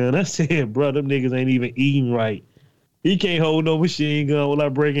machine gun. I said, bro, them niggas ain't even eating right. He can't hold no machine gun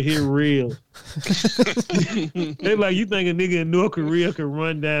without breaking his ribs. They like, you think a nigga in North Korea could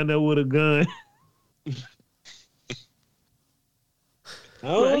run down there with a gun?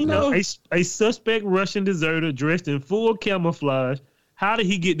 Oh, no. A suspect Russian deserter dressed in full camouflage. How did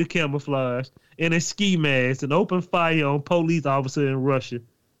he get the camouflage? In a ski mask and open fire on police officer in Russia.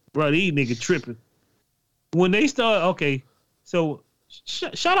 Bro, these niggas tripping. When they start, okay, so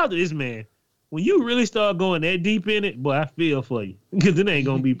shout out to this man. When you really start going that deep in it, boy, I feel for you. Because it ain't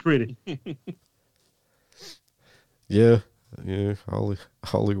going to be pretty. Yeah. All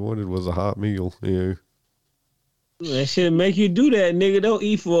he wanted was a hot meal, That shit make you do that, nigga. Don't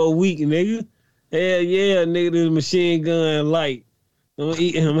eat for a week, nigga. Hell yeah, nigga, this machine gun light. I'm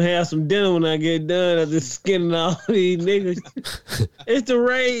gonna have some dinner when I get done. I'm just skinning all these niggas. It's the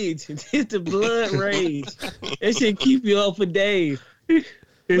rage. It's the blood rage. That shit keep you up for days. Look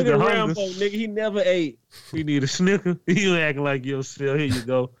at Rambo, nigga. He never ate. You need a Snicker? You acting like yourself. Here you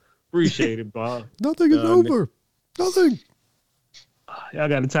go. Appreciate it, Bob. Nothing is over. Nothing. Y'all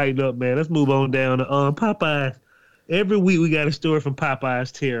got to tighten up, man. Let's move on down to Popeyes. Every week we got a story from Popeye's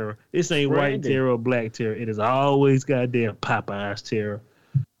Terror. This ain't white terror or black terror. It is always goddamn Popeye's Terror.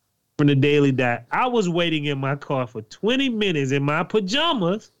 From the Daily Dot. I was waiting in my car for 20 minutes in my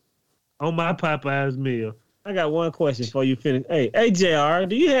pajamas on my Popeye's meal. I got one question before you finish. Hey, JR,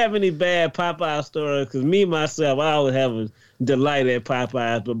 do you have any bad Popeye stories? Because me, myself, I always have a delight at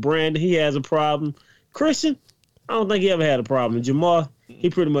Popeyes. But Brandon, he has a problem. Christian, I don't think he ever had a problem. Jamal, he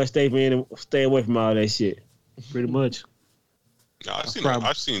pretty much stay away from all that shit. Pretty much. No,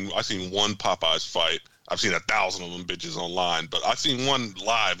 I've seen one Popeyes fight. I've seen 1,000 of them bitches online, but I've seen one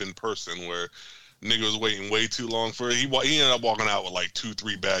live in person where nigga was waiting way too long for it. He ended up walking out with like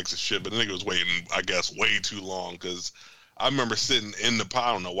 2-3 bags of shit, but the nigga was waiting, I guess, way too long because I remember sitting in the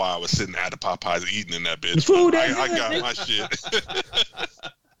I don't know why I was sitting at the Popeyes eating in that bitch. I got my shit.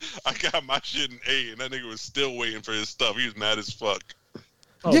 I got my shit and ate, and that nigga was still waiting for his stuff. He was mad as fuck.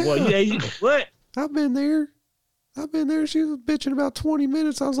 Oh, yeah. Boy, what? I've been there. She was bitching about 20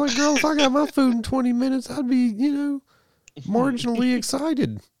 minutes. I was like, girl, if I got my food in 20 minutes, I'd be, marginally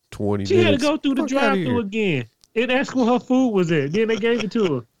excited. 20 she minutes. She had to go through the drive-thru again and ask where her food was at. Then they gave it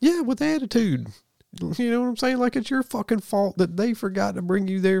to her. Yeah, with attitude. You know what I'm saying? Like, it's your fucking fault that they forgot to bring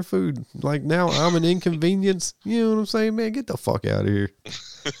you their food. Like, now I'm an inconvenience. You know what I'm saying? Man, get the fuck out of here.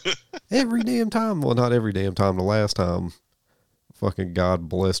 Every damn time. Well, not every damn time. The last time, fucking God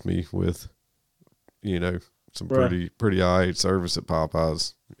blessed me with, some pretty all right service at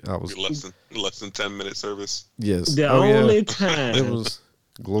Popeyes. I was less than 10-minute service. Yes. The only time it was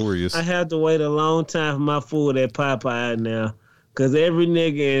glorious. I had to wait a long time for my food at Popeye now. Cause every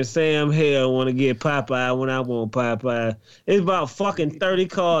nigga in Sam Hill want to get Popeye when I want Popeye. It's about fucking 30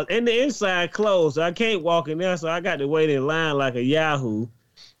 cars and the inside closed. So I can't walk in there, so I got to wait in line like a Yahoo.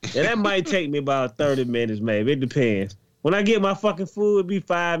 And that might take me about 30 minutes, maybe. It depends. When I get my fucking food, it'd be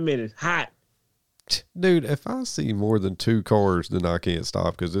 5 minutes. Hot. Dude, if I see more than 2 cars, then I can't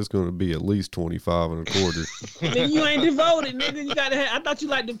stop because it's going to be at least 25 and a quarter. Nigga, you ain't devoted, nigga. You gotta have. I thought you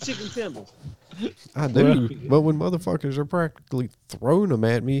liked them chicken tenders. I do, but when motherfuckers are practically throwing them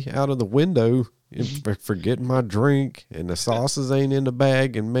at me out of the window and forgetting my drink and the sauces ain't in the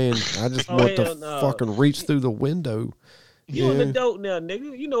bag, and man, I just want to fucking reach through the window You on the dope now,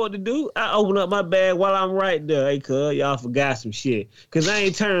 nigga. You know what to do. I open up my bag while I'm right there. Hey, cuz, y'all forgot some shit. Because I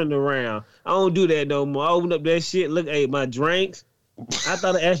ain't turning around. I don't do that no more. I open up that shit. Look, hey, my drinks. I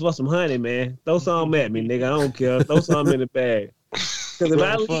thought I asked for some honey, man. Throw some at me, nigga. I don't care. Throw some in the bag. Because if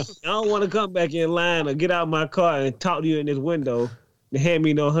I leave, I don't want to come back in line or get out my car and talk to you in this window and hand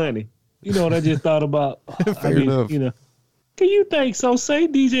me no honey. You know what I just thought about? Fair enough. You know, can you think so? Say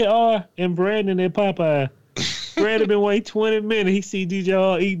DJ R and Brandon at Popeye. Brandon been waiting 20 minutes. He see DJ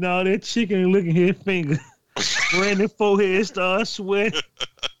R eating all that chicken and looking at his finger. Brandon forehead starts sweating.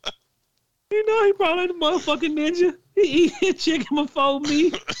 You know, he probably the motherfucking ninja. He eat his chicken before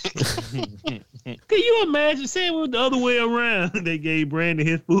me. Can you imagine saying it was the other way around? They gave Brandon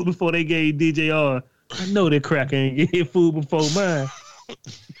his food before they gave DJ R. I know that cracker ain't get his food before mine.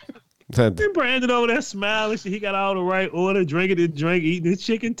 Then Brandon over there smiling. He got all the right order, drinking his drink, eating his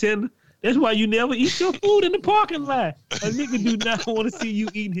chicken tender. That's why you never eat your food in the parking lot. A nigga do not want to see you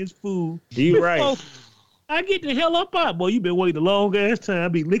eating his food. You right. I get the hell up out, boy. You been waiting a long ass time. I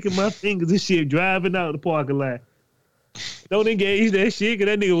be licking my fingers and shit, driving out of the parking lot. Don't engage that shit,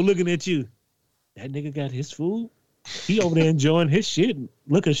 because that nigga was looking at you. That nigga got his food? He over there enjoying his shit,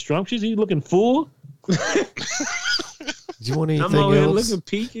 looking scrumptious. He looking full. Do you want anything I'm over here else? looking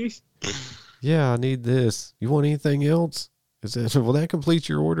peakish. Yeah, I need this. You want anything else? Will that complete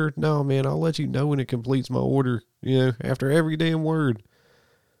your order? No, man, I'll let you know when it completes my order. You know, after every damn word.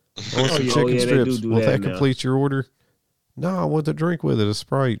 I want some chicken strips. Will that complete your order? No, I want the drink with it, a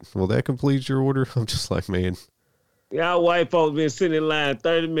Sprite. Will that complete your order? I'm just like, man. Y'all white folks been sitting in line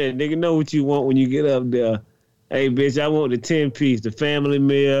 30 minutes. Nigga know what you want when you get up there. Hey, bitch, I want the 10-piece, the family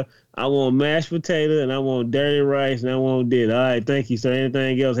meal. I want mashed potato, and I want dirty rice, and I want this. All right, thank you, sir.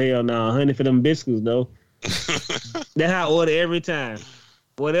 Anything else? Hell no. Honey for them biscuits, though. That's how I order every time.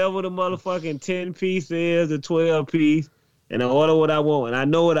 Whatever the motherfucking 10-piece is, the 12-piece, and I order what I want. And I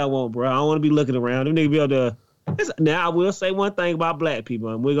know what I want, bro. I don't want to be looking around. Them niggas be able to... Now, I will say one thing about black people,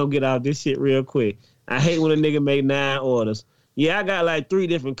 and we're going to get out this shit real quick. I hate when a nigga make 9 orders. Yeah, I got like 3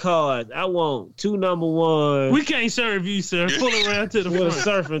 different cards. I want 2 number 1s. We can't serve you, sir. Pull around to the with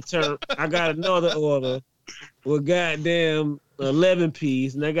front. A surfing term. I got another order with goddamn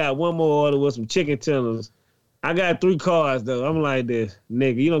 11-piece, and I got one more order with some chicken tenders. I got 3 cards though. I'm like this,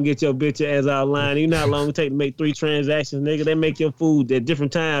 nigga. You don't get your bitch ass out of line. You know how long it take to make 3 transactions, nigga. They make your food at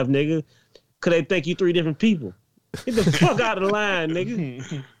different times, nigga. Cause they think you 3 different people. Get the fuck out of the line,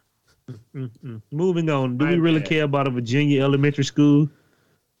 nigga. Moving on. Do we really care about a Virginia elementary school?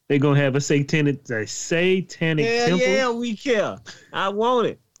 They gonna have a satanic temple? Yeah, we care. I want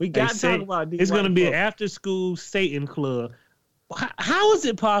it. We got to talk about these. It's gonna be an after-school Satan club. How is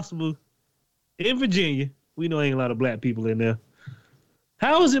it possible in Virginia? We know ain't a lot of black people in there.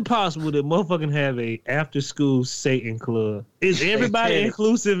 How is it possible that motherfucking have a after-school Satan club? Is everybody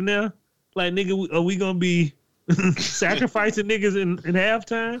inclusive now? Like, nigga, are we gonna be sacrificing niggas in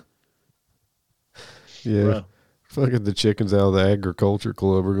halftime? Yeah. Bro. Fucking the chickens out of the agriculture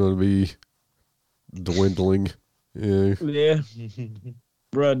club are going to be dwindling. Yeah. Yeah.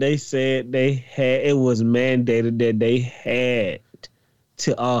 Bro, they said it was mandated that they had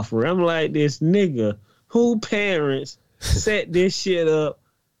to offer. I'm like, this nigga, who parents set this shit up?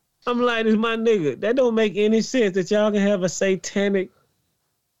 I'm like, this my nigga. That don't make any sense that y'all can have a satanic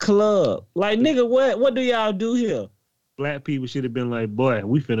club. Like, nigga, what do y'all do here? Black people should have been like, boy,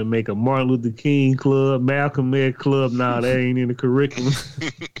 we finna make a Martin Luther King club, Malcolm X club. Nah, that ain't in the curriculum.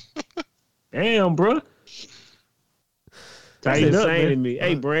 Damn, bro. That's insane to me.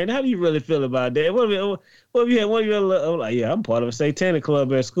 Hey, Brandon, how do you really feel about that? What if you had one of your like, yeah, I'm part of a satanic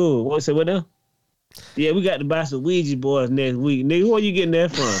club at school. What say what now? Yeah, we got to buy some Ouija boards next week. Nigga, where you getting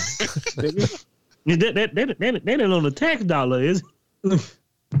that from? That ain't on the tax dollar, is it?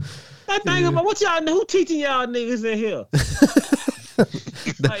 I think about what y'all who teaching y'all niggas in here.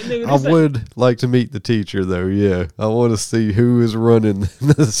 Like, nigga, I would like to meet the teacher though. Yeah, I want to see who is running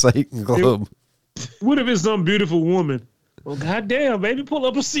the Satan Club. What if it's some beautiful woman? Well, goddamn, baby, pull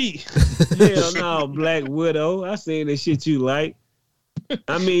up a seat. Hell no, Black Widow. I seen that shit you like.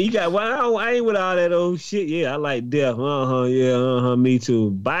 I mean, you got. Well, I ain't with all that old shit. Yeah, I like death. Yeah, me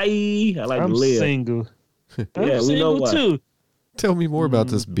too. Bye. I like to live. Single. Yeah, I'm we know what. Too. Tell me more about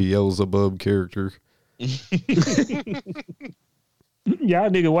this Beelzebub character. Y'all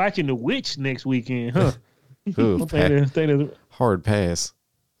nigga watching The Witch next weekend, huh? Hard pass.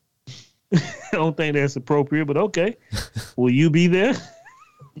 I don't think that's appropriate, but okay. Will you be there?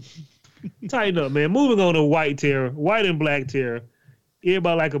 Tighten up, man. Moving on to white terror, white and black terror.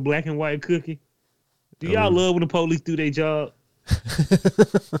 Everybody like a black and white cookie. Do y'all love when the police do their job?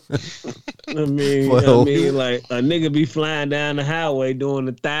 I mean, like a nigga be flying down the highway doing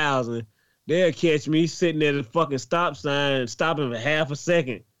 1,000. They'll catch me sitting at a fucking stop sign, stopping for half a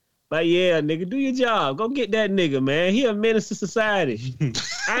second. Like, yeah, nigga, do your job. Go get that nigga, man. He a menace to society.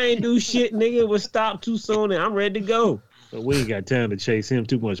 I ain't do shit, nigga. Was stopped too soon, and I'm ready to go. But we ain't got time to chase him.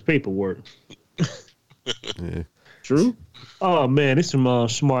 Too much paperwork. Yeah. True. Oh man, it's some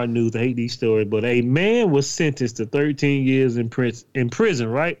smart news. I hate these stories, but a man was sentenced to 13 years in prison,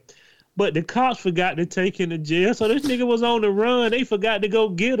 right? But the cops forgot to take him to jail, so this nigga was on the run. They forgot to go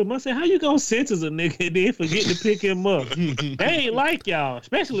get him. I said, how you gonna sentence a nigga and then forget to pick him up? They ain't like y'all,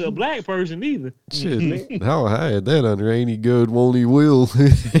 especially a black person either. Shit, how I had that under Ain't He Good, Won't He Will.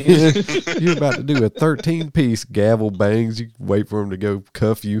 You're about to do a 13-piece gavel bangs. You wait for him to go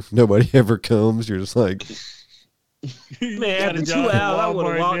cuff you. Nobody ever comes. You're just like... Man, after 2 hours, I would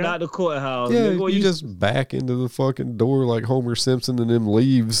have walked out the courthouse. Yeah, nigga, you just back into the fucking door like Homer Simpson and them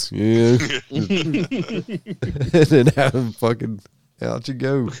leaves. Yeah. And then have him fucking out you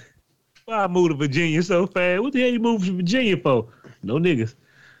go. Why I moved to Virginia so fast? What the hell you moved to Virginia for? No niggas.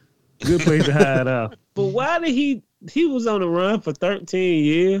 Good place to hide out. But why did he was on the run for 13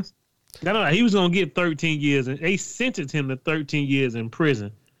 years? No, he was going to get 13 years. And they sentenced him to 13 years in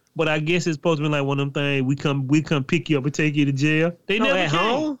prison. But I guess it's supposed to be like one of them things. We come pick you up and take you to jail. They never at came.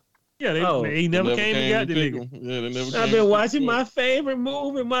 Home? Yeah, they never came and got the nigga. Yeah, they never came. I've been watching my favorite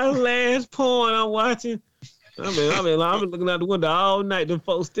movie, my last porn I'm watching. I've been looking out the window all night. Them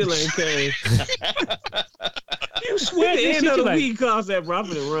folks still ain't came. You swear the end of the week concept, bro. I'm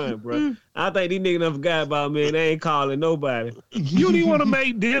finna run, bro. I think these niggas done forgot about me and they ain't calling nobody. You don't even want to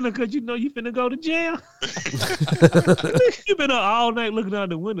make dinner because you know you finna go to jail. You been up all night looking out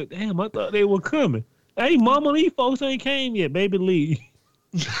the window. Damn, I thought they were coming. Hey, mama, these folks ain't came yet. Baby, leave.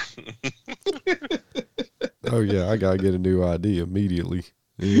 Oh, yeah, I got to get a new ID immediately.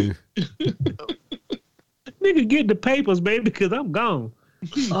 Yeah. Nigga, get the papers, baby, because I'm gone.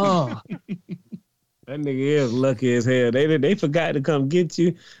 Oh. That nigga is lucky as hell. They forgot to come get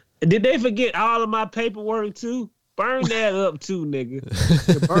you. Did they forget all of my paperwork too? Burn that up too, nigga.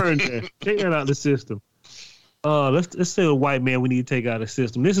 Burn that. Take that out of the system. Let's say a white man we need to take out of the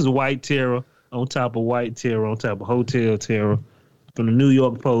system. This is white terror on top of white terror on top of hotel terror from the New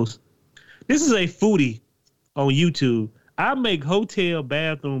York Post. This is a foodie on YouTube. I make hotel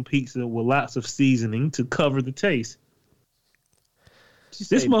bathroom pizza with lots of seasoning to cover the taste.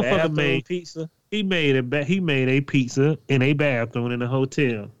 This motherfucker made pizza. He made a pizza in a bathroom in a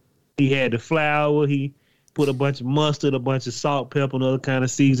hotel. He had the flour. He put a bunch of mustard, a bunch of salt, pepper, and other kind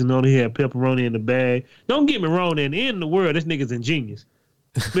of seasoning on it. He had pepperoni in the bag. Don't get me wrong. In the end of the world, this nigga's ingenious.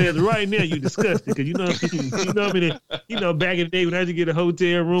 But right now, you disgusted because you know what I mean. You know, back in the day when I had to get a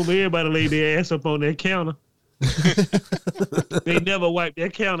hotel room, everybody laid their ass up on that counter. They never wiped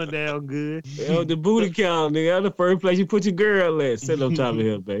that counter down good. Yo, the booty counter, nigga. That's the first place you put your girl at. Sit on top of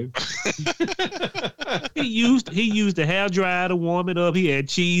him, baby. He used the hair dryer to warm it up. He had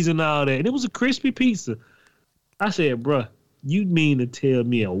cheese and all that. And it was a crispy pizza. I said, bruh, you mean to tell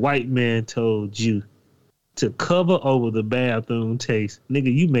me a white man told you to cover over the bathroom taste?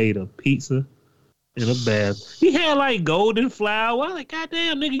 Nigga, you made a pizza in a bath. He had like golden flour. I'm like,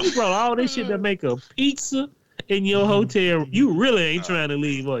 goddamn, nigga, you brought all this shit to make a pizza in your hotel. You really ain't trying to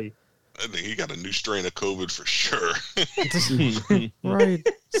leave, are you? I think he got a new strain of COVID for sure. Right.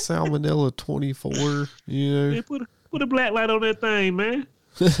 Salmonella 24. You know. Yeah, put a black light on that thing, man.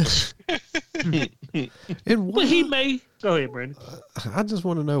 And but he made. Go ahead, Brandon. I just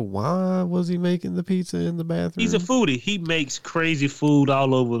want to know, why was he making the pizza in the bathroom? He's a foodie. He makes crazy food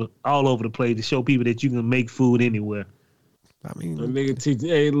all over the place to show people that you can make food anywhere. I mean, the nigga teach.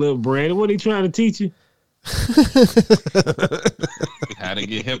 Hey, little Brandon, what he trying to teach you? How to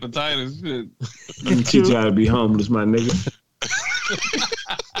get hepatitis? Shit. He teach you how to be homeless, my nigga.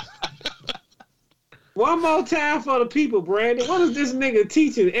 One more time for the people, Brandon. What is this nigga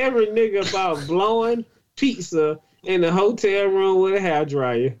teaching every nigga about blowing pizza in the hotel room with a hair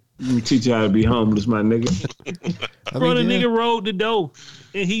dryer? You teach you how to be homeless, my nigga. The nigga rolled the dough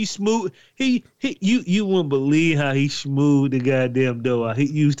and he smooth. You wouldn't believe how he smoothed the goddamn dough out. He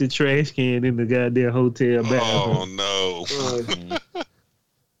used the trash can in the goddamn hotel bathroom. Oh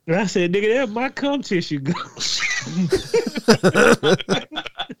no! I said, nigga, that's my cum tissue go.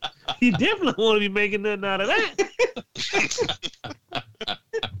 You definitely want to be making nothing out of that.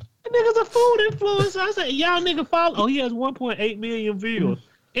 Nigga's a food influencer. I said, y'all nigga follow. Oh, he has 1.8 million viewers.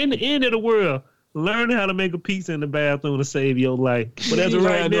 In the end of the world, learn how to make a pizza in the bathroom to save your life. But as of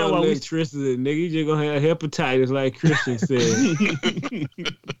right now, electricity, nigga, you just gonna have hepatitis, like Christian said.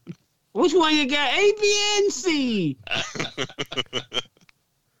 Which one you got? A, B, and C?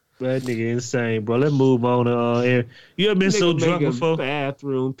 That nigga insane, bro. Let's move on to you ever been so drunk before?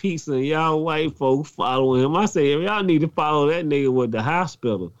 Bathroom pizza and y'all white folks following him. I say y'all need to follow that nigga with the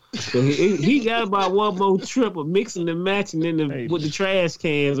hospital. He got about one more trip of mixing and matching with the trash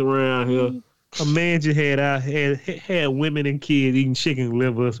cans around here. A man just had women and kids eating chicken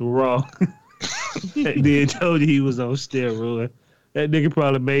livers raw. Then told you he was on steroids. That nigga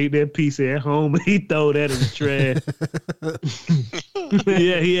probably made that pizza at home and he throw that in the trash.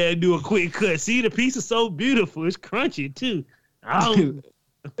 Yeah, he had to do a quick cut. See, the pizza's so beautiful. It's crunchy, too.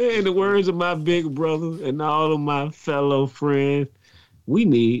 In the words of my big brother and all of my fellow friends, we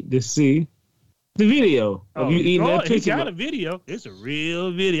need to see the video of you eating that pizza. He got a video. It's a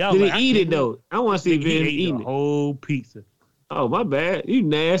real video. Did he eat it, though? I want to see him eating the whole pizza. Oh, my bad. You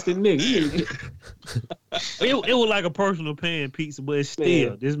nasty nigga. It was like a personal pan pizza, but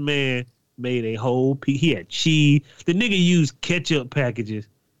still, this man made a whole pizza. He had cheese. The nigga used ketchup packages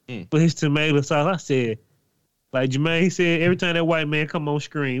for his tomato sauce. I said, like Jermaine said, every time that white man come on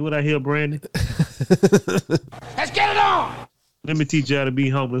screen, what I hear, Brandon? Let's get it on! Let me teach y'all to be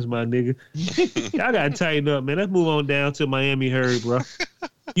homeless, my nigga. Y'all gotta tighten up, man. Let's move on down to Miami Hurd, bro.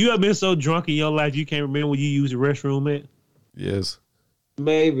 You ever been so drunk in your life you can't remember when you used the restroom at? Yes.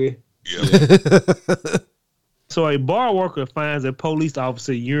 Maybe. Yeah. So a bar worker finds a police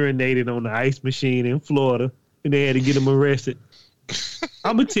officer urinated on the ice machine in Florida, and they had to get him arrested.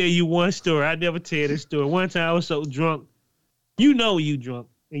 I'm going to tell you one story. I never tell this story. One time I was so drunk. You know you drunk,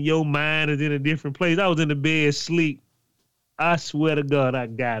 and your mind is in a different place. I was in the bed asleep. I swear to God, I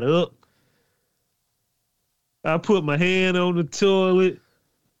got up. I put my hand on the toilet.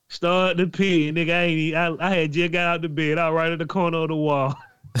 Started to pee, nigga. I had just got out the bed. I was right in the corner of the wall.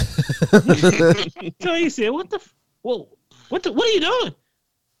 So he said, "What are you doing?"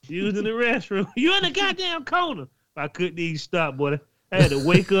 Using the restroom. You in the goddamn corner. I couldn't even stop, boy. I had to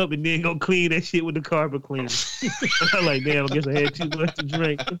wake up and then go clean that shit with the carpet cleaner. I was like, damn, I guess I had too much to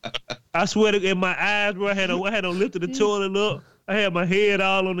drink. I swear to in my eyes, bro, I had on lifted the toilet up. I had my head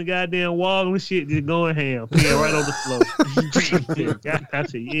all on the goddamn wall and shit, just going ham. Yeah, right on the floor. I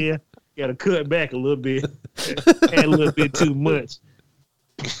said, yeah, gotta cut back a little bit. Had a little bit too much.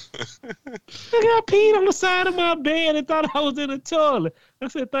 I peed on the side of my bed and thought I was in the toilet. I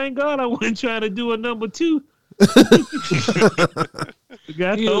said, thank God I wasn't trying to do a number 2. The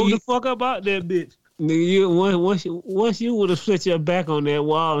guy told the fuck about that bitch. Nigga, once you would have set your back on that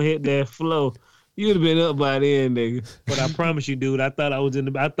wall and hit that floor, you would have been up by then, nigga. But I promise you, dude, I thought I was in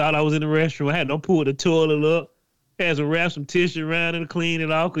the restroom. I had no pull the toilet up. Had to wrap some tissue around it and clean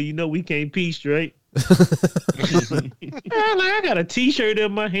it off, because you know we can't pee straight. I got a t-shirt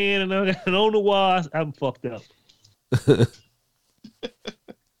in my hand and on the wall, I'm fucked up.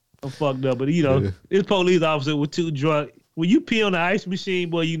 I'm fucked up, but this police officer was too drunk. When you pee on the ice machine,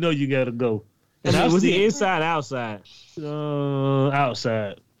 boy, you know you gotta go. And was he inside or outside?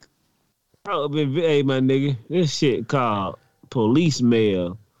 Outside. Hey, my nigga, this shit called police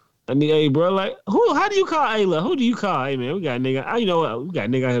mail. I mean, hey, bro, like, how do you call Ayla? Who do you call? Hey, man, we got a nigga. You know what? We got a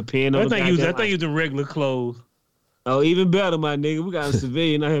nigga out here peeing on the I think he was in regular clothes. Oh, even better, my nigga. We got a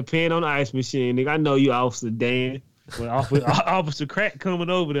civilian out here peeing on the ice machine, nigga. I know you, Officer Dan. Well, Officer Crack coming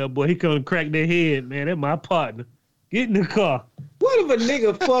over there, boy. He coming to crack their head, man. That's my partner. Get in the car. What if a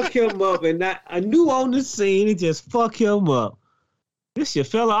nigga fuck him up and not a new on the scene and just fuck him up? This your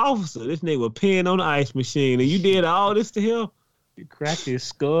fellow officer. This nigga was peeing on the ice machine, and you did all this to him? You cracked his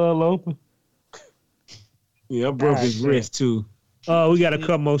skull open. Yeah, I broke his wrist too. Oh, we got a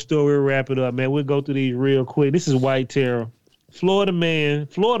couple more stories. We'll wrap it up, man. We'll go through these real quick. This is White Terror. Florida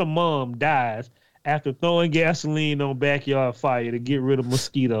mom dies after throwing gasoline on backyard fire to get rid of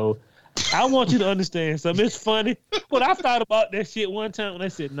mosquitoes. I want you to understand something. It's funny, but I thought about that shit one time when they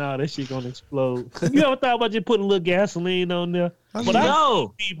said, "Nah, that shit gonna explode." You ever thought about just putting a little gasoline on there? But I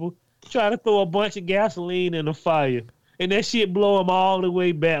know people try to throw a bunch of gasoline in a fire, and that shit blow them all the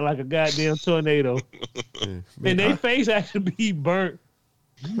way back like a goddamn tornado. And their face actually be burnt.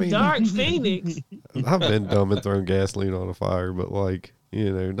 Dark Phoenix. I've been dumb and thrown gasoline on a fire, but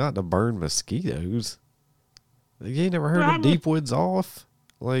not to burn mosquitoes. You ain't never heard of Deep Woods Off?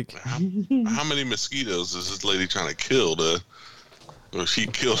 Like, how many mosquitoes is this lady trying to kill? Or she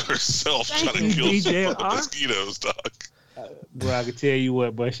killed herself trying to kill some mosquitoes, dog. Bro, I can tell you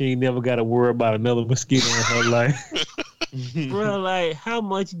what, but she ain't never got to worry about another mosquito in her life. Bro, like, how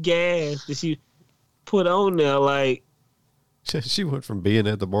much gas did she put on there? Like, she went from being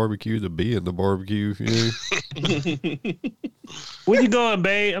at the barbecue to being the barbecue. Where you going,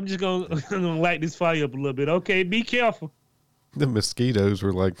 babe? I'm just gonna light this fire up a little bit. Okay, be careful. The mosquitoes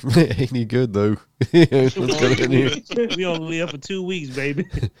were like, ain't he good though? Let's go in here. We only live for 2 weeks, baby.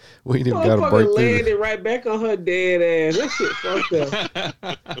 We ain't even got to break through. Landed right back on her dead ass. That shit fucked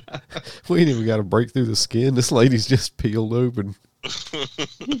up. We ain't even got to break through the skin. This lady's just peeled open.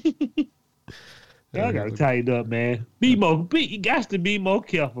 Y'all gotta tighten up, man. You got to be more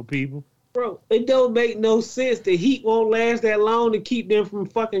careful, people. Bro, it don't make no sense. The heat won't last that long to keep them from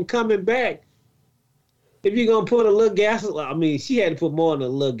fucking coming back. If you're gonna put a little gasoline, I mean, she had to put more than a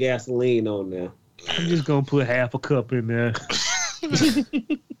little gasoline on there. I'm just gonna put half a cup in there.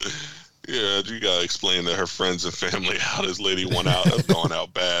 Yeah, you gotta explain to her friends and family how this lady went out. That's going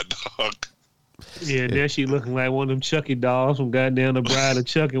out bad, dog. Yeah, there she looking like one of them Chucky dolls from goddamn The Bride of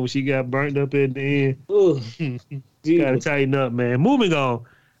Chucky when she got burnt up at the end. Ooh, gotta tighten up, man. Moving on.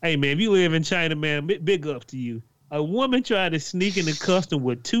 Hey, man, if you live in China, man, big up to you. A woman tried to sneak in the custom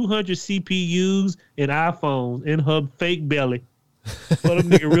with 200 CPUs and iPhones in her fake belly. But them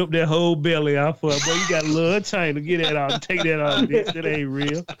nigga ripped that whole belly off her. Boy, you got a little China. Get that out. Take that out, bitch. That ain't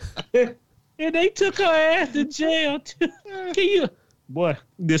real. And they took her ass to jail. Boy,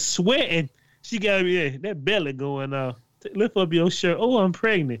 the sweating. She got to be that belly going on. Lift up your shirt. Oh, I'm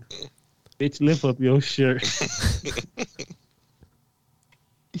pregnant. Bitch, lift up your shirt.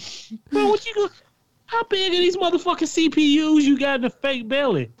 Bro, what you go? How big are these motherfucking CPUs you got in the fake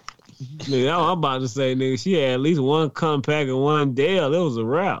belly? Nigga, I'm about to say, nigga, she had at least one compact and one Dell. It was a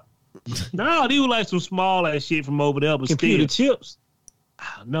wrap. No, these were like some small ass shit from over there, but computer still. chips.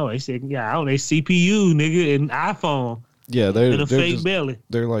 No, they said, yeah, I don't know, CPU, nigga, and iPhone. Yeah, they're fake just, belly.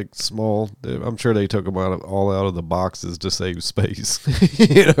 They're like small. I'm sure they took them all out of the boxes to save space.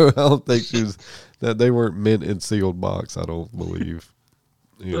 You know, I don't think that they weren't mint in sealed box. I don't believe.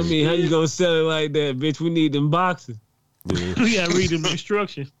 You know? I mean, how you gonna sell it like that, bitch? We need them boxes. Yeah. We gotta read them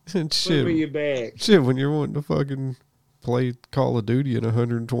instructions. And shit, put them in your bag. Shit, when you're wanting to fucking play Call of Duty at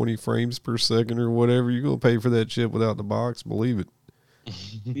 120 frames per second or whatever, you're gonna pay for that shit without the box. Believe it.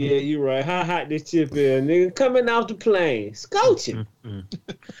 Yeah, you're right. How hot this chip is, nigga? Coming off the plane, scorching.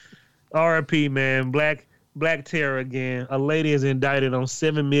 R.I.P. man, Black Terror again. A lady is indicted on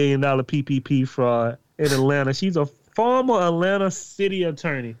 $7 million PPP fraud in Atlanta. She's a former Atlanta city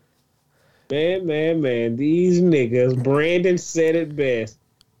attorney. Man. These niggas, Brandon said it best.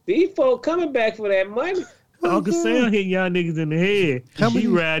 These folk coming back for that money. Uncle Sam hit y'all niggas in the head. She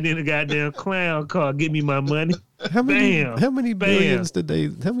riding in a goddamn clown car. Give me my money. How many billions did they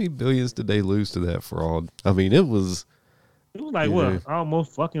lose to that fraud? I mean, it was like what?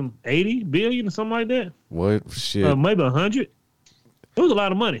 Almost fucking 80 billion or something like that. What shit? Maybe 100. It was a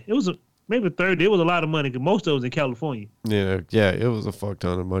lot of money. It was maybe 30. It was a lot of money because most of it was in California. Yeah, it was a fuck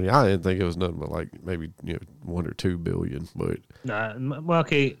ton of money. I didn't think it was nothing but like maybe 1 or 2 billion, but well,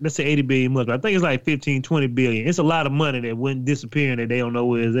 okay, let's say 80 billion much. But I think it's like 15, 20 billion. It's a lot of money that went disappearing that they don't know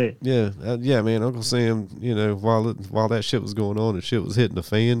where it's at. Yeah, man. Uncle Sam, while that shit was going on and shit was hitting the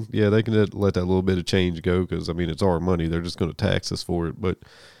fan, yeah, they can let that little bit of change go because I mean it's our money. They're just going to tax us for it, but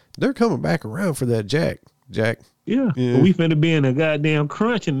they're coming back around for that Jack. Yeah. But we finna be in a goddamn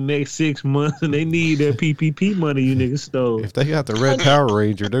crunch in the next 6 months, and they need that PPP money you niggas stole. If they got the Red Power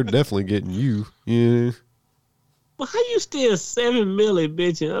Ranger, they're definitely getting you. Yeah. But how you steal $7 million,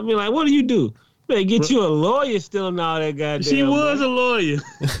 bitch? I mean, like, what do? You better get you a lawyer stealing all that goddamn. She was a lawyer.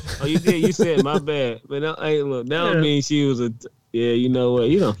 Oh, you did? You said my bad. But that don't mean she was a. Yeah, you know what?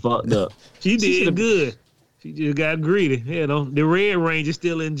 You done fucked up. She did good. She just got greedy. The Red Ranger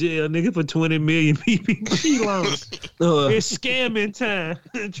still in jail, nigga, for 20 million PPP loans. It's scamming time.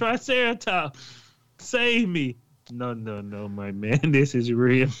 Triceratops, save me. No, my man. This is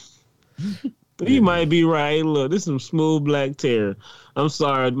real. You might be right. Look, this is some smooth Black Terror. I'm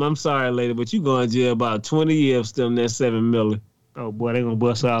sorry, lady, but you going to jail about 20 years still in that $7 million. Oh, boy, they going to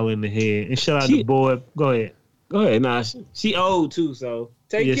bust all in the head. And shout out to boy. Go ahead. Nah, she old, too, so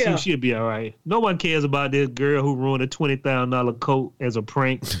take care. She'll be all right. No one cares about this girl who ruined a $20,000 coat as a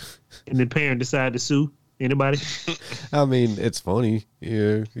prank and the parent decided to sue. Anybody? I mean, it's funny.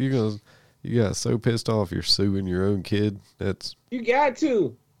 Yeah, you got so pissed off you're suing your own kid. You got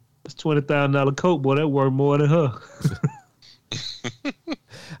to. It's $20,000 coat, boy. That worth more than her.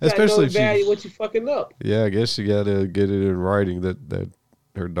 Especially if value what you fucking up. Yeah, I guess she got to get it in writing that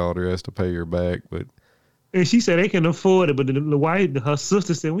her daughter has to pay her back. But and she said they can afford it, but the wife, her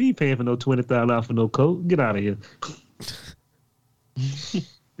sister said, "We ain't paying for no $20,000 for no coat. Get out of here."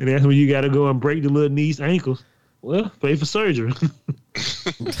 And that's when you got to go and break the little niece's ankles. Well, pay for surgery.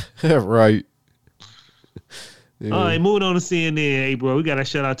 Right. Yeah. All right, moving on to CNN. Hey, bro, we got to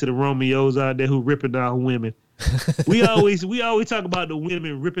shout out to the Romeos out there who ripping off women. we always talk about the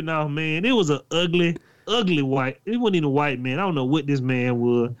women ripping off men. It was an ugly ugly white. It wasn't even a white man. I don't know what this man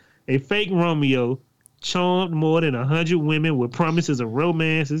was. A fake Romeo charmed more than 100 women with promises of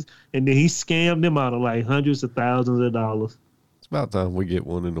romances, and then he scammed them out of like hundreds of thousands of dollars. It's about time we get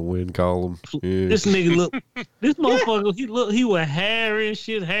one in the win column. Yeah. This nigga this motherfucker, he was hairy and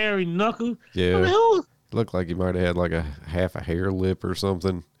shit, hairy knuckles. Yeah. Looked like he might have had like a half a hair lip or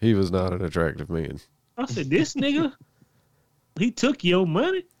something. He was not an attractive man. I said, this nigga, he took your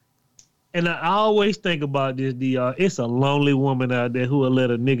money. And I always think about this, DR. It's a lonely woman out there who will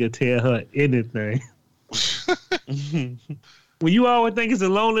let a nigga tell her anything. When you always think it's a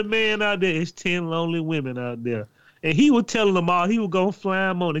lonely man out there, it's 10 lonely women out there. And he was telling them all he was going to fly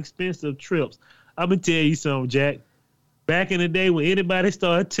them on expensive trips. I'm going to tell you something, Jack. Back in the day when anybody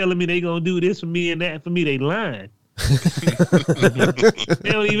started telling me they going to do this for me and that for me, they lying.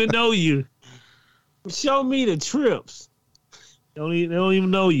 They don't even know you. Show me the trips. They don't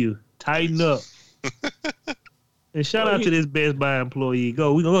even know you. Tighten up. And shout out to this Best Buy employee.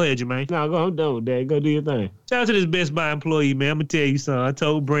 Go ahead, Jermaine. No, I'm done with that. Go do your thing. Shout out to this Best Buy employee, man. I'm going to tell you something. I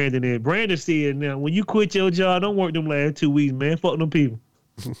told Brandon that. Brandon said, now, when you quit your job, don't work them last 2 weeks, man. Fuck them people.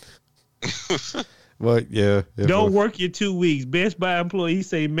 But, yeah. Don't work your 2 weeks. Best Buy employee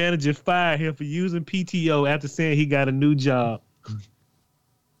say manager fired him for using PTO after saying he got a new job.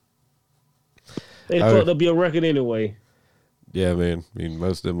 They fucked up your record anyway. Yeah, man. I mean,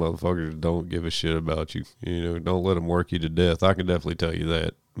 most of them motherfuckers don't give a shit about you. You know, don't let them work you to death. I can definitely tell you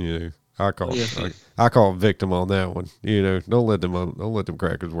that. You know, I call victim on that one. You know, don't let them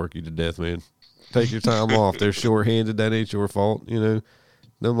crackers work you to death, man. Take your time off. They're short-handed. That ain't your fault. You know,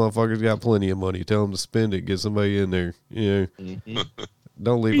 them motherfuckers got plenty of money. Tell them to spend it. Get somebody in there. You know,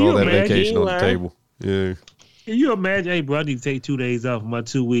 don't leave all that vacation on the table. Yeah. Can you imagine? Hey, bro, I need to take 2 days off for my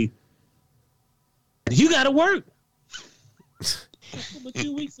 2 weeks. You got to work. For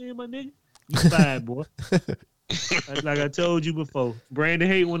 2 weeks in, my nigga. You fired, boy. Like I told you before. Brandon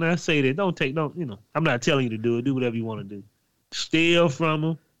hate when I say that. I'm not telling you to do it. Do whatever you want to do. Steal from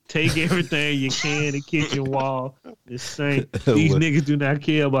them. Take everything you can. The kitchen wall. This thing. These niggas do not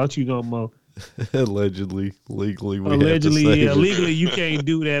care about you no more. Allegedly. Legally, legally you can't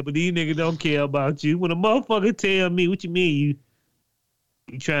do that, but these niggas don't care about you. When a motherfucker tell me, what you mean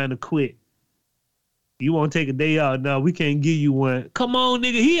you trying to quit? You want to take a day out? No, we can't give you one. Come on,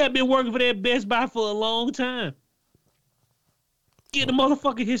 nigga. He had been working for that Best Buy for a long time. Get the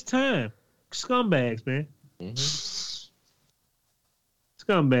motherfucker his time. Scumbags, man. Mm-hmm.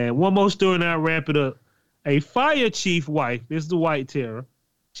 Scumbag. One more story and I'll wrap it up. A fire chief wife, this is the white terror,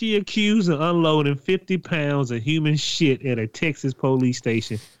 she accused of unloading 50 pounds of human shit at a Texas police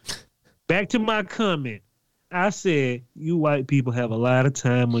station. Back to my comment. I said, you white people have a lot of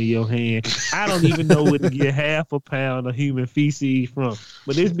time on your hand. I don't even know where to get half a pound of human feces from.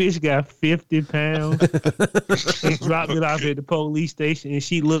 But this bitch got 50 pounds and dropped it off at the police station, and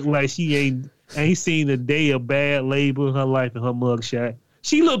she looked like she ain't seen a day of bad labor in her life in her mugshot.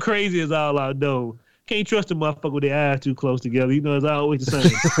 She look crazy as all I know. Can't trust a motherfucker with their eyes too close together. You know, it's always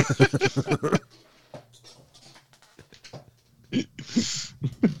the same.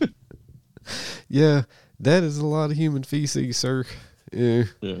 Yeah. That is a lot of human feces, sir. Yeah.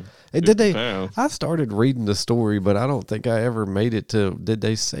 And I started reading the story, but I don't think I ever made it to, did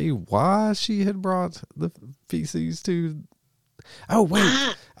they say why she had brought the feces to? Oh,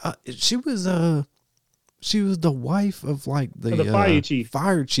 wait. She was the wife of like the fire chief.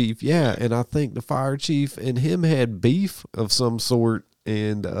 Fire chief, yeah. And I think the fire chief and him had beef of some sort.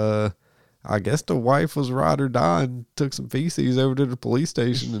 And I guess the wife was ride or die and took some feces over to the police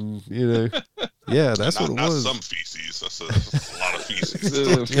station, and yeah, that's what it was. Not some feces. That's a lot of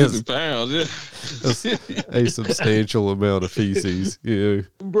feces. 50 pounds, yeah. A substantial amount of feces, yeah.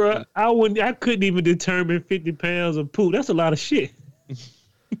 Bruh, I couldn't even determine 50 pounds of poop. That's a lot of shit.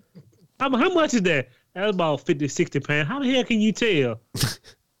 How much is that? That's about 50, 60 pounds. How the hell can you tell?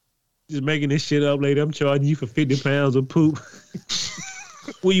 Just making this shit up later. I'm charging you for 50 pounds of poop.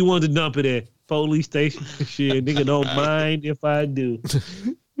 Where you want to dump it at? Police station? Shit, nigga don't mind if I do.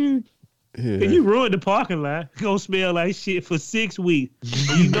 Yeah. And you ruined the parking lot. It's gonna smell like shit for 6 weeks.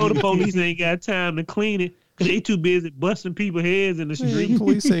 And you know the police ain't got time to clean it because they too busy busting people's heads in the street. The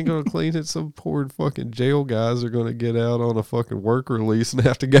police ain't gonna clean it. Some poor fucking jail guys are gonna get out on a fucking work release and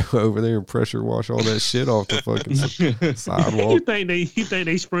have to go over there and pressure wash all that shit off the fucking sidewalk. You think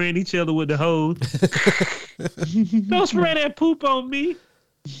they spraying each other with the hose? Don't spray that poop on me.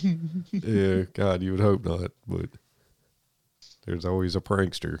 Yeah, God, you would hope not, but there's always a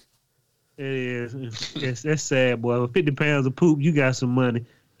prankster. It is. Yes, that's sad, boy. With 50 pounds of poop, you got some money.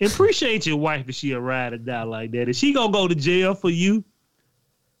 And appreciate your wife if she a ride or die like that. Is she gonna go to jail for you?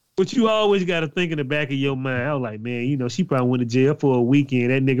 But you always got to think in the back of your mind. I was like, man, you know, she probably went to jail for a weekend.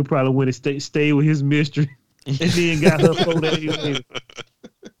 That nigga probably went and stay with his mistress and then got her 4 days later.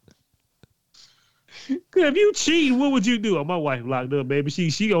 Cause if you cheat, what would you do? Oh, my wife locked up, baby.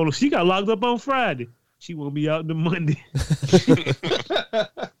 She got locked up on Friday. She won't be out the Monday.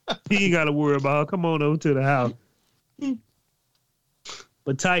 He ain't got to worry about her. Come on over to the house.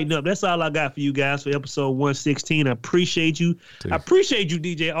 But tighten up. That's all I got for you guys for episode 116. I appreciate you. I appreciate you,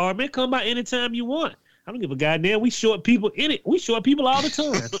 DJ R. Man, come by anytime you want. I don't give a goddamn. We short people in it. We short people all the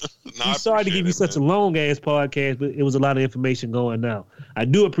time. I'm sorry to give you such a long-ass podcast, but it was a lot of information going out. I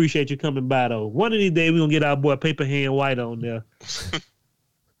do appreciate you coming by, though. One of these days, we're going to get our boy Paper Hand White on there.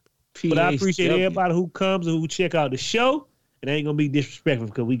 But I appreciate everybody who comes and who check out the show. It ain't going to be disrespectful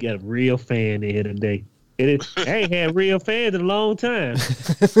because we got a real fan in here today. I ain't had real fans in a long time.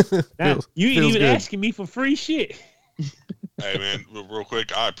 You ain't even asking me for free shit. Hey, man, real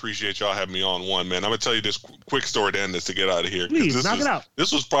quick, I appreciate y'all having me on one, man. I'm going to tell you this quick story to end this to get out of here. Please, knock it out.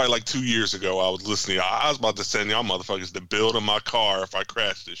 This was probably like 2 years ago. I was listening. I was about to send y'all motherfuckers the bill to my car if I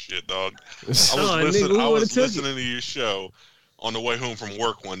crashed this shit, dog. I was listening to your show on the way home from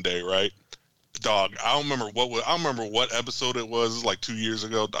work one day, right? Dog, I don't remember what episode it was. It was like 2 years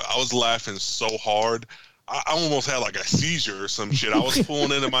ago. I was laughing so hard. I almost had like a seizure or some shit. I was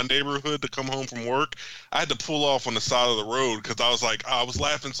pulling into my neighborhood to come home from work. I had to pull off on the side of the road because I was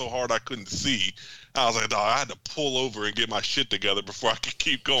laughing so hard I couldn't see. I was like, dog, I had to pull over and get my shit together before I could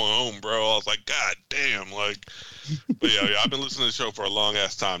keep going home, bro. I was like, God damn, but yeah, I've been listening to the show for a long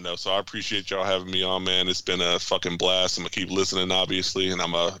ass time though, so I appreciate y'all having me on, man. It's been a fucking blast. I'm gonna keep listening, obviously, and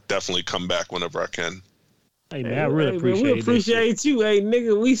I'm gonna definitely come back whenever I can. Hey man, I really appreciate it. We appreciate you, hey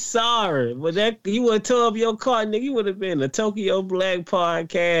nigga. We sorry, but that you would have tore up your car, nigga. You would have been a Tokyo Black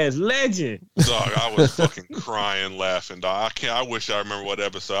podcast legend. Dog, I was fucking crying, laughing, dog. I wish I remember what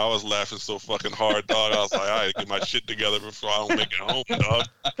episode. I was laughing so fucking hard, dog. I was like, I had to get my shit together before I don't make it home, dog.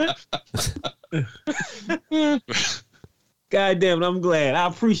 God damn it, I'm glad. I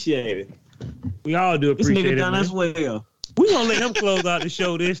appreciate it. We all do appreciate it. This nigga done as well. We gonna let him close out the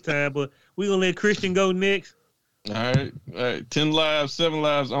show this time, but we gonna let Christian go next. All right. 10 lives, 7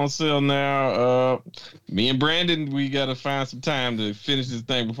 lives on sale now. Me and Brandon, we gotta find some time to finish this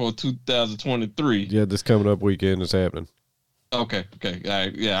thing before 2023. Yeah, this coming up weekend is happening. Okay. All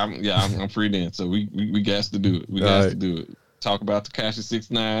right. Yeah, I'm free then. So we got to do it. We got to do it. Talk about Tekashi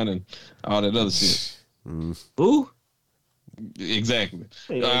 6ix9ine and all that other shit. Who? Exactly.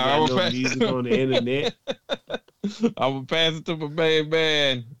 Hey, I will pass music on the internet. I will pass it to my main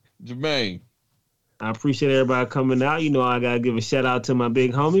man, Jermaine. I appreciate everybody coming out. You know, I gotta give a shout out to my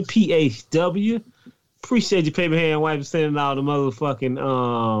big homie PHW. Appreciate you, Paper Hand Wife, sending all the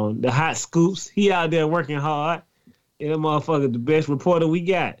motherfucking the hot scoops. He out there working hard. And that motherfucker the best reporter we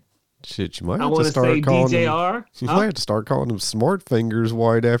got. Shit, you might have to start calling him. You might have to start calling him Smart Fingers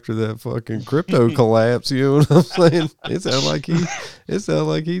White after that fucking crypto collapse. You know what I'm saying? It sounded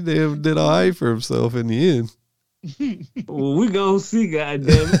like he damn did all right for himself in the end. Well, we gonna see,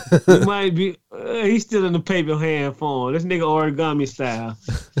 goddamn it. He might be. He's still in the paper hand form. This nigga origami style.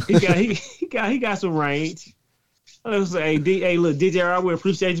 He got some range. Let's say, hey, look, DJ R, we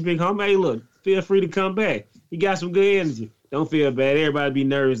appreciate you, big homie. Hey, look, feel free to come back. He got some good energy. Don't feel bad. Everybody be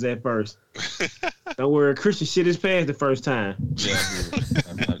nervous at first. Don't worry, Christian shit is past the first time. Yeah,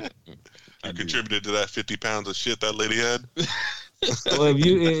 I contributed to that 50 pounds of shit that lady had. Well,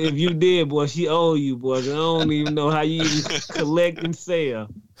 if you did, boy, she owe you, boy. I don't even know how you even collect and sell.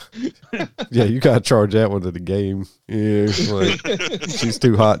 Yeah, you gotta charge that one to the game. Yeah, like, she's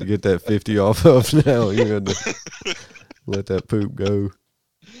too hot to get that 50 off of now. You got to let that poop go.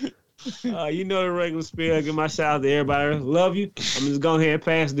 You know the regular spiel. Give my shout out to everybody. Love you. I'm just go ahead and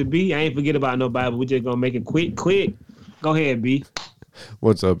pass the B. I ain't forget about nobody, but we just gonna make it quick. Go ahead, B.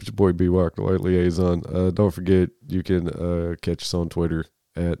 What's up? It's your boy B Walk, the White Liaison. Don't forget you can catch us on Twitter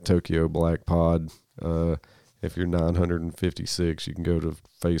at Tokyo Black Pod. If you're 956, you can go to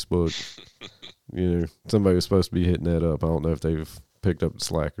Facebook. You know, somebody was supposed to be hitting that up. I don't know if they've picked up the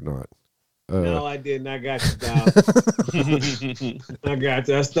slack or not. No, I didn't. I got you, dog. I got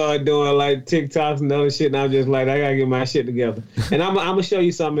you. I started doing like TikToks and other shit, and I'm just like, I gotta get my shit together. And I'm gonna show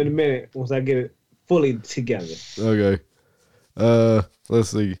you something in a minute once I get it fully together. Okay.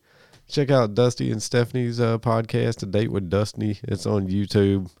 Let's see. Check out Dusty and Stephanie's podcast, A Date with Dusty. It's on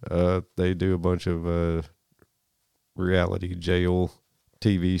YouTube. They do a bunch of reality jail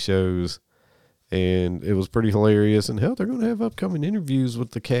TV shows, and it was pretty hilarious. And hell, they're going to have upcoming interviews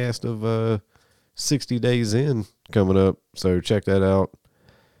with the cast of 60 Days In coming up, so check that out.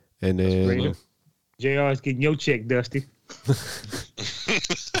 And then JR is getting your check, Dusty.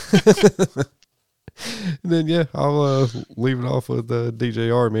 And then I'll leave it off with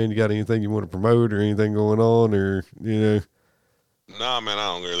DJR, man. You got anything you want to promote or anything going on, or Nah, man, I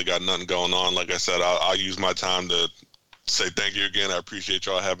don't really got nothing going on. Like I said, I'll use my time to say thank you again. I appreciate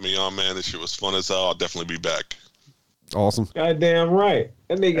y'all having me on, man. This shit was fun as hell. I'll definitely be back. Awesome. Goddamn right.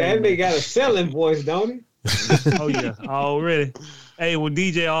 That nigga got a selling voice, don't he? Oh yeah, already. Hey, when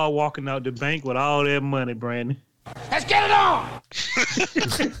DJR walking out the bank with all that money, Brandon. Let's get it on!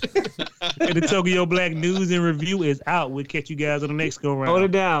 And the Tokyo Black News and Review is out. We'll catch you guys on the next go round. Hold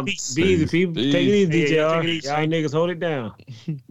it down. Peace. Be easy, people. Take it easy, Yeah, DJR. take it easy. Y'all niggas hold it down.